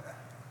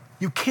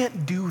 You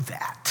can't do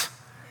that.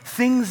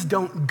 Things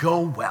don't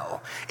go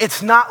well.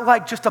 It's not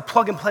like just a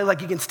plug and play,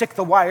 like you can stick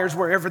the wires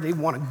wherever they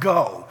want to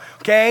go,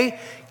 okay?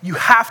 You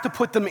have to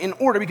put them in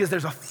order because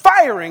there's a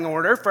firing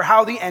order for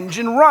how the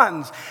engine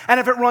runs. And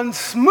if it runs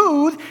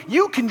smooth,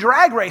 you can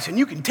drag race and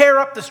you can tear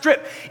up the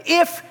strip.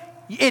 If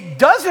it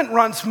doesn't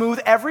run smooth,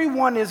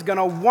 everyone is going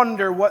to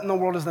wonder what in the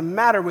world is the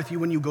matter with you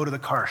when you go to the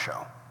car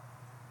show.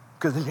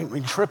 Because it's going to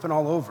be tripping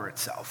all over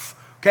itself,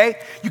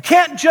 okay? You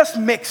can't just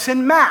mix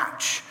and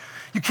match.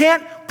 You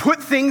can't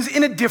put things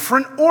in a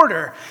different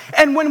order.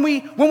 And when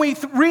we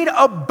read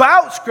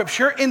about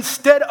Scripture,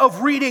 instead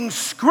of reading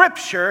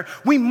Scripture,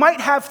 we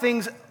might have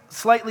things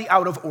slightly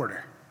out of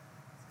order.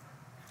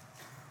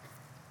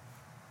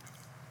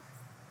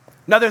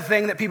 Another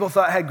thing that people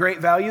thought had great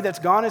value that's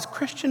gone is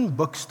Christian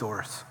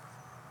bookstores.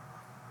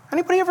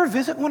 Anybody ever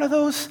visit one of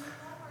those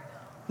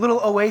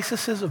little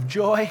oases of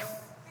joy?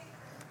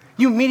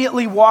 You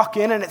immediately walk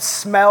in and it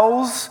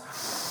smells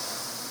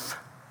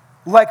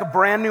like a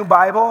brand new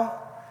Bible.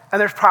 And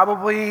there's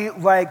probably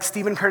like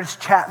Stephen Curtis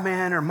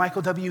Chapman or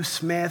Michael W.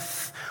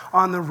 Smith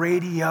on the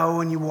radio,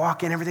 and you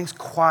walk in, everything's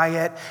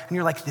quiet, and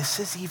you're like, this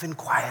is even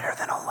quieter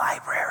than a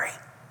library.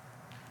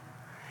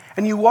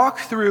 And you walk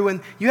through,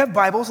 and you have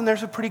Bibles, and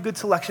there's a pretty good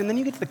selection. Then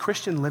you get to the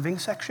Christian living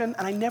section,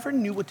 and I never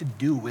knew what to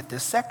do with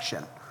this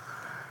section.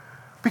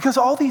 Because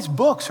all these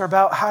books are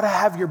about how to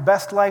have your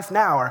best life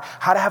now, or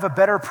how to have a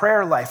better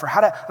prayer life,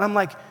 and I'm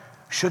like,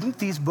 shouldn't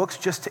these books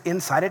just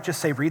inside it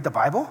just say, read the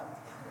Bible?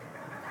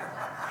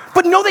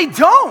 But no, they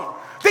don't.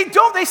 They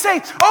don't. They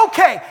say,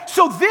 okay,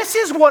 so this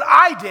is what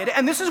I did,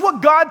 and this is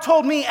what God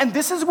told me, and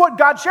this is what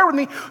God shared with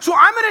me, so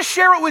I'm going to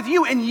share it with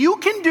you, and you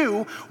can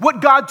do what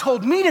God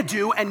told me to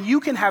do, and you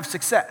can have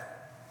success.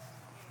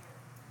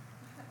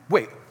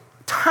 Wait,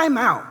 time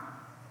out.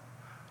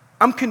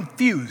 I'm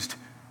confused.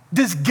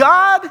 Does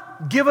God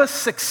give us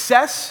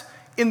success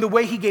in the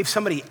way he gave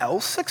somebody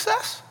else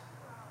success?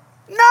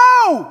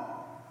 No.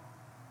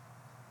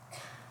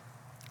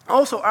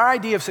 Also, our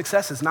idea of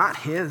success is not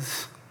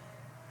his.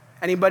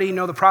 Anybody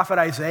know the prophet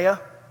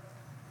Isaiah?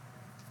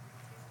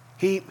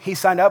 He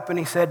signed up and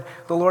he said,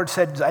 the Lord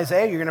said,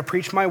 Isaiah, you're going to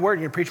preach my word.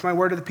 You're going to preach my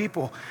word to the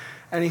people.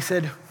 And he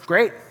said,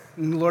 great.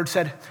 And the Lord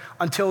said,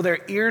 until their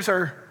ears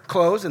are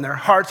closed and their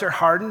hearts are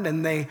hardened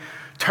and they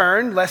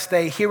turn, lest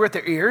they hear with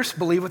their ears,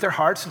 believe with their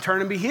hearts, and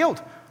turn and be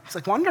healed. He's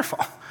like,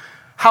 wonderful.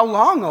 How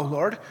long, O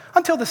Lord?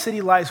 Until the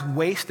city lies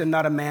waste and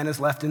not a man is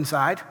left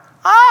inside.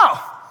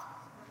 Oh!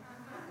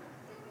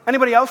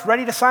 Anybody else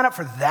ready to sign up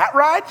for that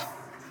ride?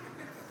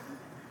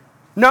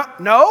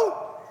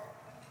 No?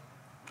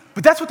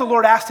 But that's what the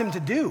Lord asked him to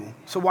do,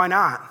 so why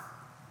not?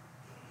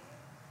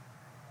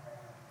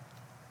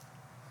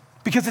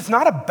 Because it's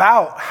not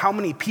about how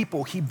many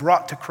people he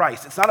brought to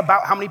Christ. It's not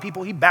about how many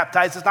people he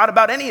baptized. It's not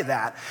about any of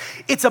that.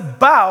 It's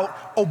about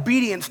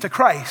obedience to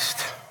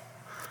Christ.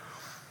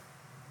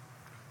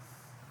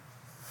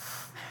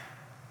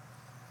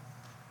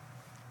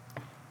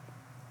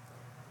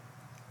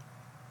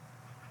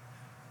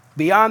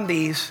 Beyond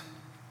these,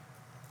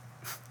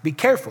 be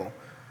careful.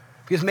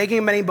 Because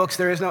making many books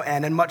there is no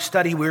end, and much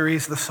study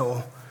wearies the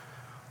soul.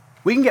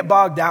 We can get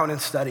bogged down in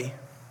study.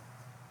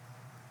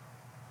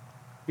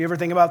 You ever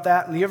think about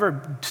that? You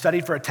ever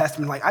studied for a test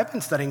and been like, I've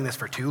been studying this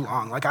for too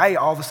long. Like I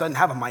all of a sudden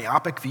have a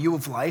myopic view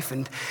of life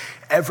and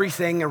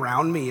everything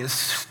around me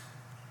is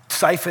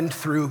siphoned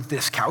through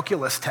this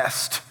calculus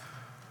test.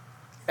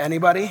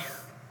 Anybody?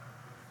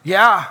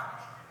 Yeah.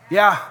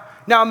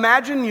 Now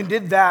imagine you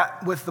did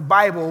that with the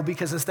Bible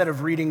because instead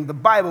of reading the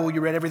Bible, you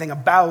read everything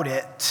about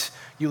it.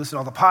 You listened to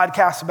all the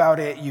podcasts about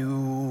it.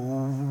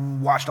 You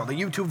watched all the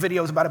YouTube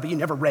videos about it, but you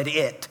never read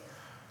it.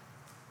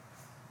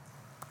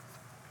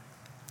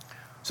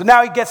 So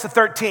now he gets to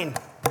 13.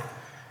 It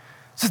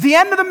says, the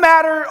end of the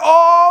matter,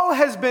 all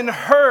has been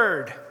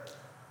heard.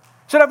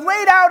 So I've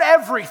laid out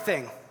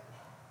everything.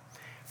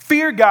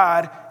 Fear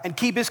God and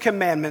keep his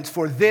commandments,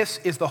 for this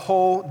is the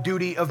whole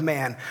duty of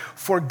man.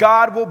 For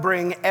God will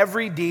bring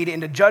every deed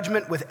into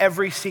judgment with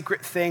every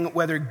secret thing,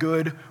 whether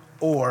good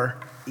or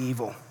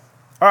evil.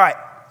 All right.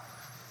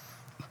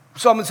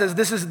 Solomon says,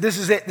 this is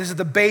it. This is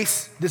the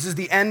base. This is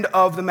the end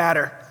of the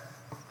matter.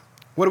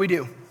 What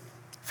do?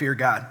 Fear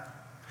God.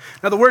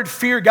 Now, the word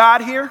fear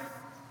God here,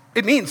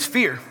 it means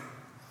fear.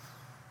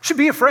 Should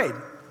be afraid.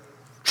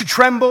 Should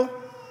tremble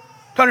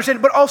to understand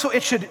it, but also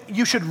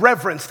you should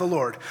reverence the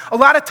Lord. A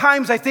lot of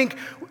times, I think,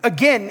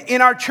 again,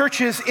 in our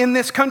churches in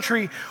this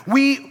country,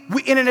 we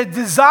in a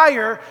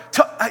desire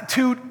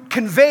to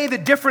convey the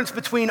difference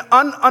between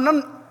an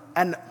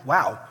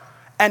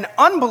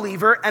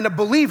unbeliever and a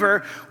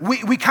believer,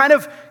 we kind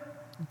of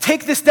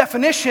take this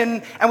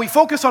definition and we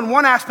focus on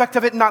one aspect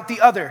of it, not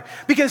the other.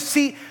 Because,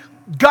 see,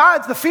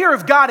 the fear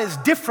of God is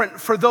different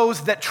for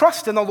those that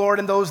trust in the Lord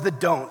and those that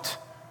don't.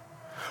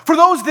 For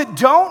those that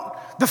don't,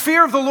 the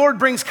fear of the Lord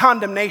brings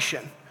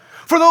condemnation.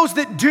 For those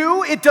that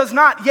do, it does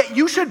not. Yet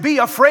you should be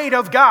afraid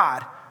of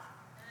God.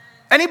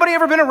 Anybody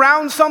ever been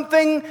around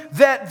something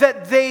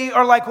that they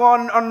are like, well,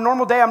 on a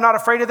normal day, I'm not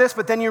afraid of this,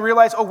 but then you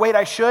realize, oh, wait,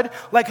 I should?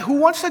 Like, who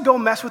wants to go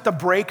mess with the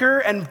breaker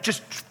and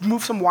just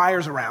move some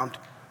wires around?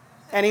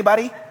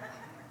 Anybody?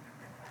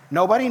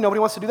 Nobody? Nobody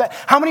wants to do that?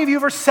 How many of you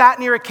ever sat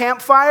near a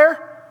campfire?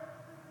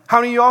 How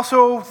many of you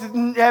also,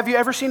 have you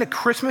ever seen a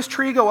Christmas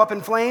tree go up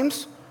in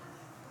flames?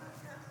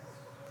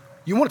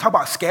 You want to talk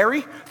about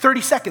scary?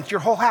 30 seconds, your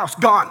whole house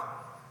gone.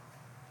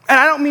 And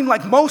I don't mean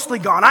like mostly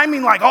gone, I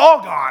mean like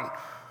all gone.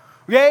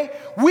 Okay?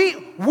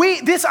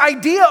 This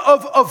idea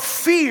of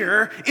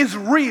fear is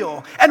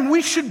real, and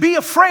we should be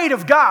afraid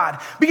of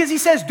God, because he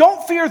says,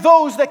 don't fear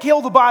those that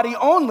kill the body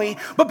only,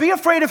 but be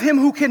afraid of him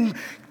who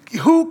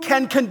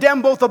can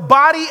condemn both the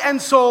body and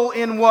soul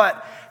in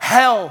what?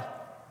 Hell.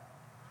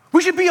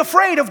 We should be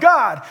afraid of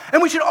God,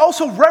 and we should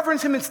also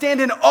reverence him and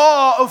stand in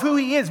awe of who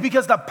he is,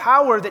 because the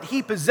power that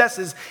he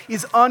possesses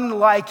is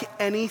unlike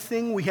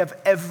anything we have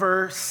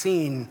ever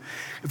seen.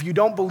 If you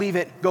don't believe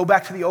it, go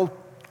back to the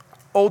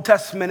Old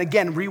Testament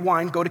again,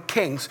 rewind, go to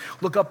Kings.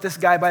 Look up this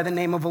guy by the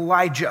name of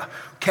Elijah,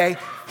 okay?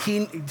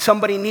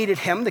 Somebody needed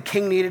him, the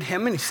king needed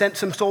him, and he sent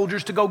some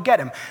soldiers to go get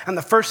him. And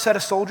the first set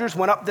of soldiers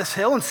went up this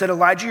hill and said,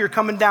 Elijah, you're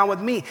coming down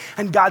with me.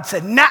 And God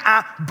said,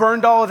 nah,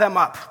 burned all of them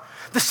up.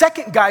 The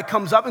second guy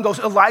comes up and goes,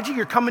 Elijah,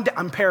 you're coming down.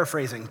 I'm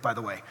paraphrasing, by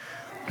the way.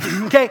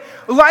 Okay,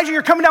 Elijah,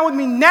 you're coming down with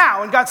me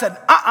now. And God said,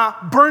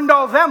 burned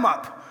all of them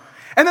up.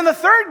 And then the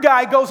third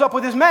guy goes up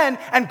with his men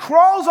and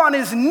crawls on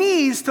his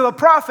knees to the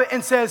prophet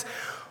and says,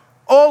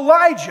 oh,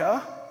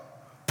 Elijah,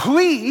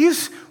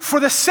 please, for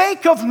the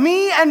sake of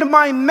me and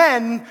my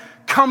men,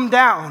 come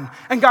down.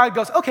 And God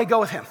goes, okay,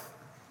 go with him.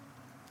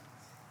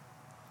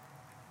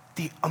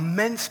 The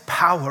immense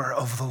power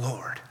of the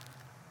Lord.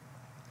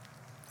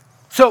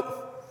 So,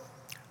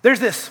 there's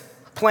this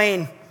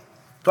plane.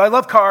 So I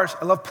love cars,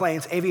 I love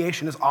planes.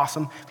 Aviation is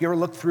awesome. If you ever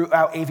look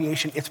throughout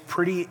aviation, it's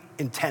pretty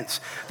intense.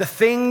 The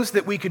things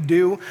that we could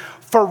do,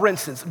 for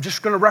instance, I'm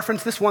just going to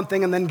reference this one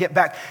thing and then get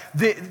back.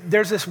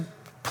 There's this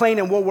plane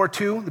in World War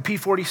II, the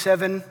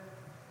P-47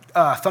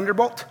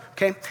 Thunderbolt,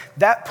 okay?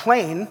 That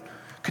plane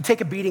could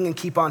take a beating and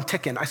keep on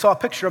ticking. I saw a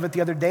picture of it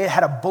the other day. It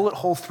had a bullet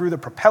hole through the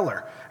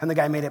propeller, and the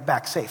guy made it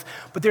back safe.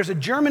 But there's a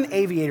German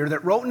aviator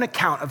that wrote an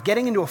account of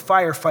getting into a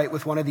firefight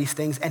with one of these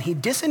things, and he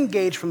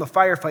disengaged from the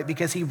firefight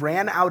because he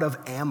ran out of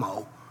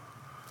ammo.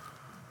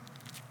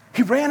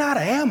 He ran out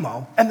of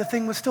ammo, and the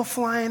thing was still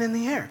flying in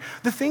the air.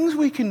 The things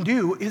we can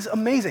do is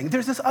amazing.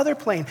 There's this other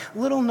plane,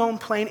 little-known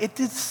plane. It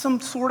did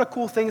some sort of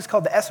cool things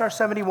called the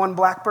SR-71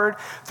 Blackbird.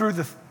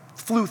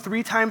 Flew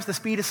 3 times the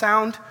speed of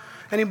sound.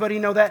 Anybody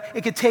know that?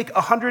 It could take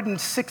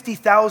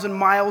 160,000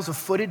 miles of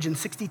footage in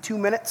 62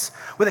 minutes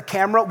with a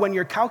camera when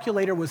your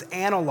calculator was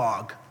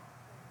analog.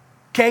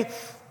 Okay?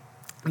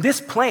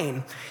 This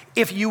plane,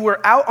 if you were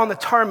out on the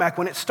tarmac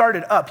when it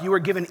started up, you were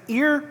given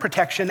ear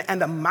protection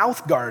and a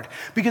mouth guard.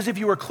 Because if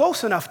you were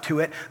close enough to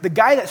it, the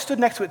guy that stood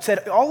next to it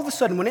said, all of a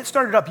sudden, when it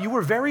started up, you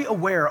were very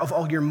aware of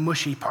all your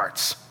mushy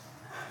parts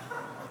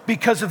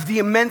because of the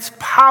immense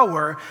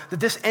power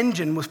that this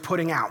engine was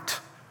putting out.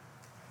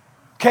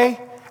 Okay?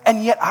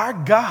 And yet our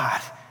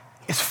God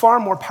is far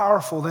more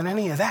powerful than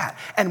any of that.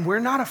 And we're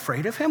not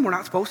afraid of him? We're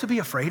not supposed to be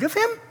afraid of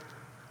him?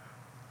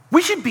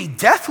 We should be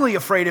deathly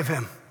afraid of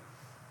him.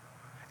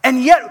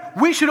 And yet,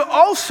 we should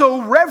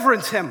also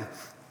reverence him.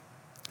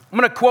 I'm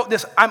going to quote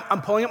this.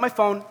 I'm pulling up my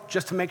phone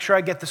just to make sure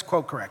I get this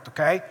quote correct,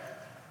 okay?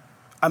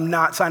 I'm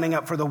not signing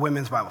up for the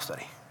women's Bible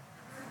study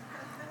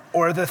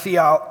or the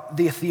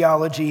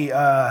theology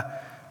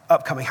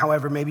upcoming.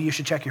 However, maybe you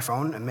should check your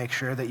phone and make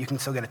sure that you can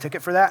still get a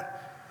ticket for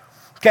that,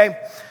 okay?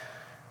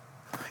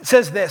 It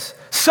says this,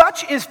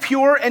 such is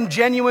pure and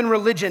genuine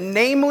religion,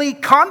 namely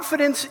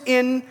confidence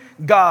in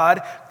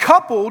God,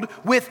 coupled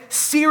with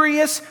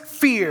serious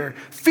fear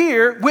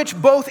which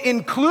both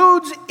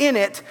includes in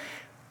it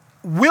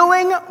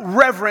willing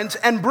reverence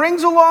and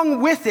brings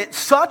along with it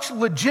such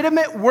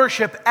legitimate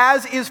worship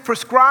as is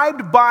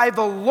prescribed by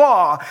the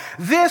law.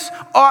 This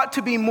ought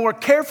to be more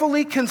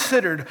carefully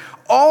considered.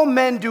 All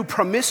men do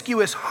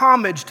promiscuous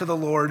homage to the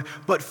Lord,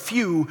 but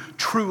few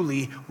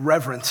truly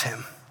reverence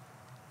him.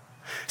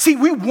 See,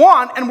 we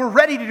want and we're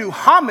ready to do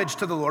homage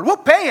to the Lord. We'll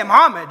pay him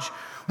homage.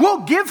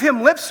 We'll give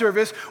him lip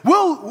service.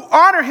 We'll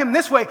honor him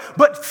this way.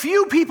 But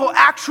few people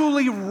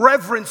actually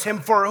reverence him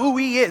for who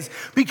he is,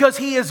 because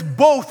he is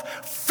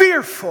both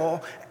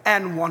fearful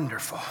and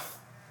wonderful.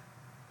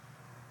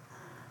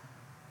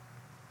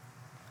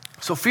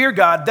 So fear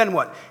God, then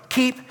what?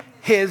 Keep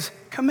his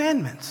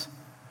commandments.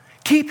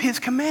 Keep his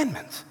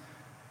commandments.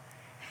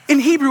 In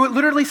Hebrew, it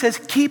literally says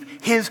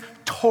keep his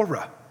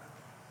Torah.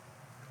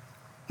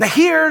 Now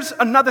here's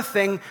another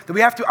thing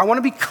that I want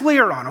to be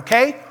clear on,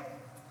 okay?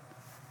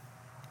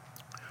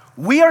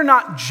 We are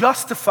not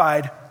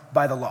justified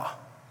by the law.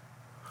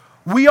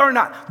 We are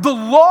not. The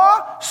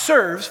law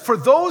serves for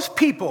those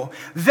people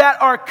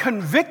that are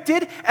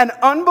convicted and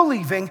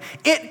unbelieving.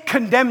 It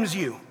condemns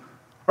you.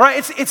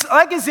 Right? It's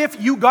like as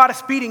if you got a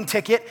speeding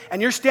ticket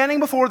and you're standing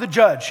before the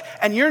judge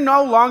and you're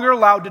no longer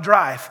allowed to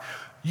drive.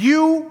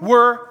 You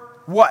were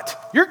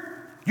what?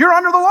 You're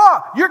under the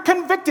law. You're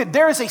convicted.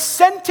 There is a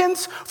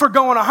sentence for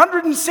going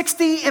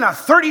 160 in a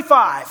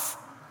 35.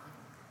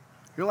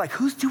 You're like,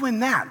 who's doing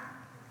that?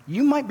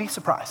 You might be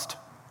surprised.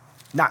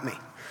 Not me.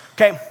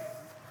 Okay?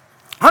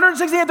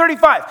 160 and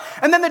 35.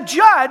 And then the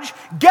judge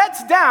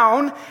gets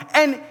down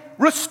and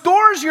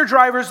restores your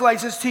driver's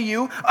license to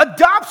you,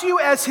 adopts you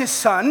as his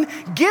son,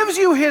 gives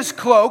you his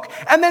cloak,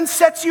 and then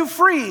sets you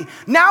free.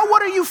 Now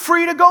what are you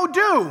free to go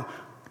do?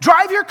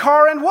 Drive your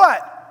car and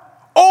what?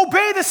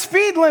 Obey the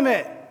speed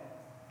limit.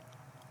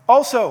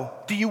 Also,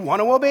 do you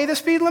want to obey the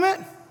speed limit?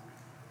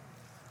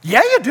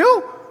 Yeah, you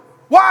do.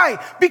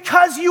 Why?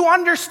 Because you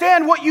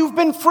understand what you've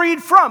been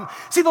freed from.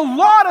 See, the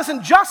law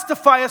doesn't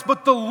justify us,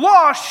 but the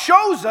law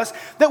shows us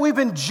that we've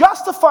been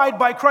justified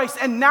by Christ,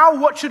 and now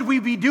what should we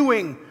be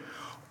doing?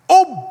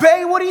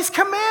 Obey what he's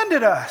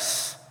commanded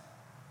us.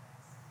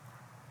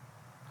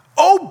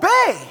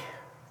 Obey.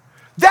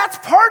 That's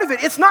part of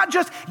it. It's not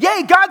just,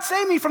 yay, God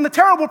saved me from the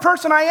terrible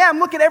person I am.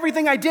 Look at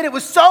everything I did. It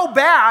was so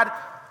bad.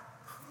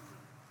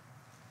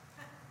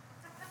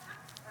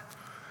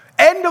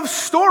 End of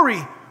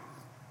story.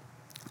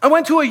 I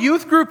went to a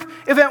youth group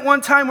event one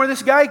time where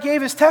this guy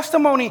gave his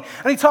testimony,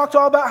 and he talked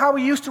all about how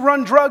he used to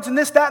run drugs and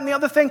this, that, and the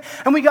other thing.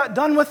 And we got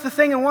done with the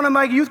thing, and one of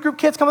my youth group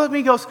kids comes up to me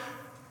and goes,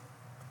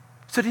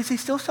 so does he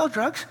still sell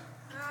drugs?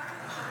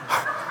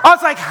 I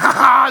was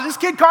like, this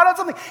kid caught on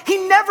something.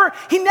 He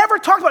never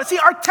talked about it. See,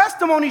 our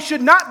testimony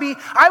should not be,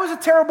 I was a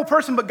terrible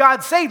person, but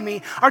God saved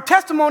me. Our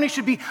testimony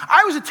should be,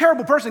 I was a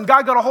terrible person,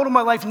 God got a hold of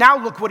my life, now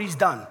look what he's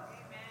done.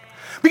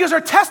 Because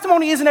our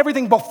testimony isn't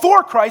everything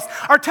before Christ.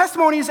 Our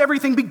testimony is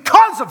everything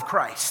because of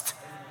Christ.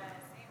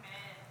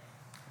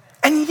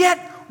 And yet,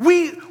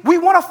 we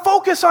want to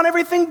focus on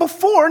everything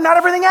before, not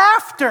everything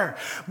after.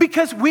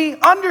 Because we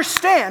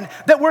understand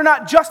that we're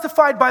not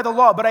justified by the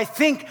law. But I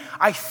think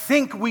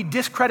we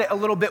discredit a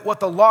little bit what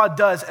the law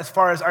does as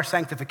far as our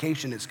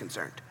sanctification is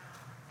concerned.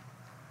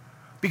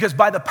 Because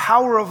by the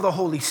power of the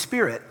Holy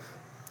Spirit,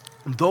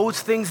 those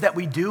things that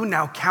we do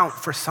now count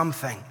for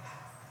something.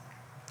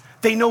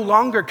 They no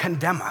longer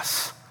condemn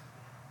us,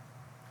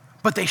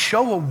 but they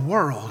show a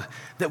world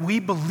that we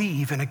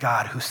believe in a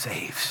God who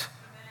saves.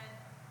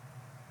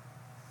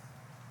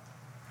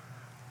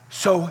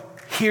 So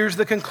here's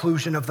the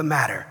conclusion of the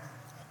matter.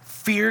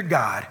 Fear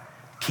God,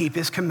 keep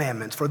his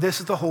commandments, for this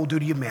is the whole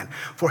duty of man.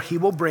 For he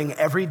will bring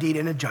every deed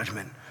into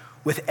judgment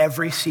with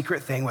every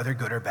secret thing, whether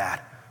good or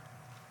bad.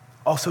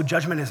 Also,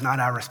 judgment is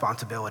not our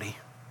responsibility.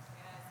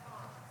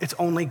 It's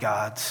only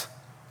God's.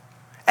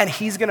 And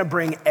he's going to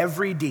bring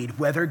every deed,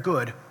 whether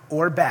good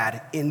or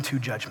bad, into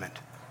judgment.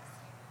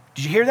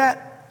 Did you hear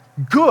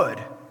that? Good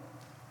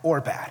or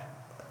bad.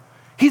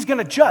 He's going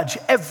to judge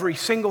every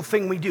single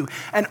thing we do.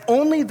 And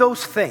only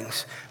those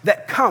things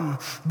that come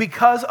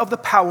because of the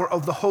power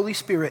of the Holy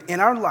Spirit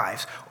in our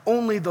lives,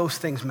 only those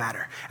things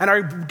matter. And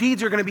our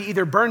deeds are going to be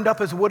either burned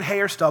up as wood,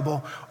 hay, or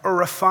stubble, or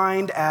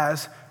refined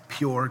as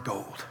pure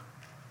gold.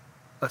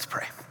 Let's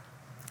pray.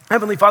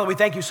 Heavenly Father, we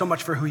thank you so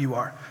much for who you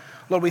are.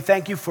 Lord, we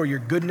thank you for your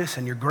goodness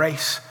and your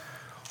grace.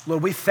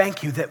 Lord, we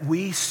thank you that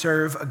we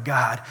serve a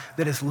God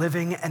that is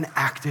living and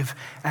active,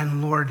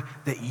 and Lord,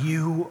 that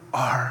you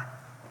are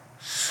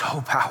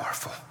so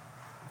powerful.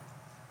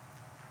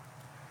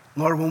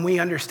 Lord, when we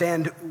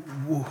understand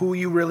who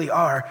you really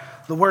are,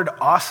 the word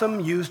awesome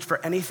used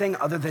for anything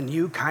other than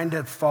you kind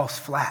of falls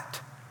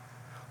flat.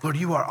 Lord,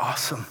 you are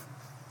awesome.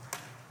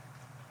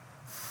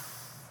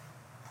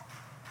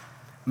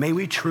 May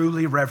we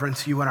truly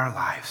reverence you in our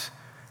lives.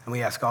 And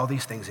we ask all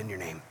these things in your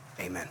name.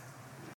 Amen.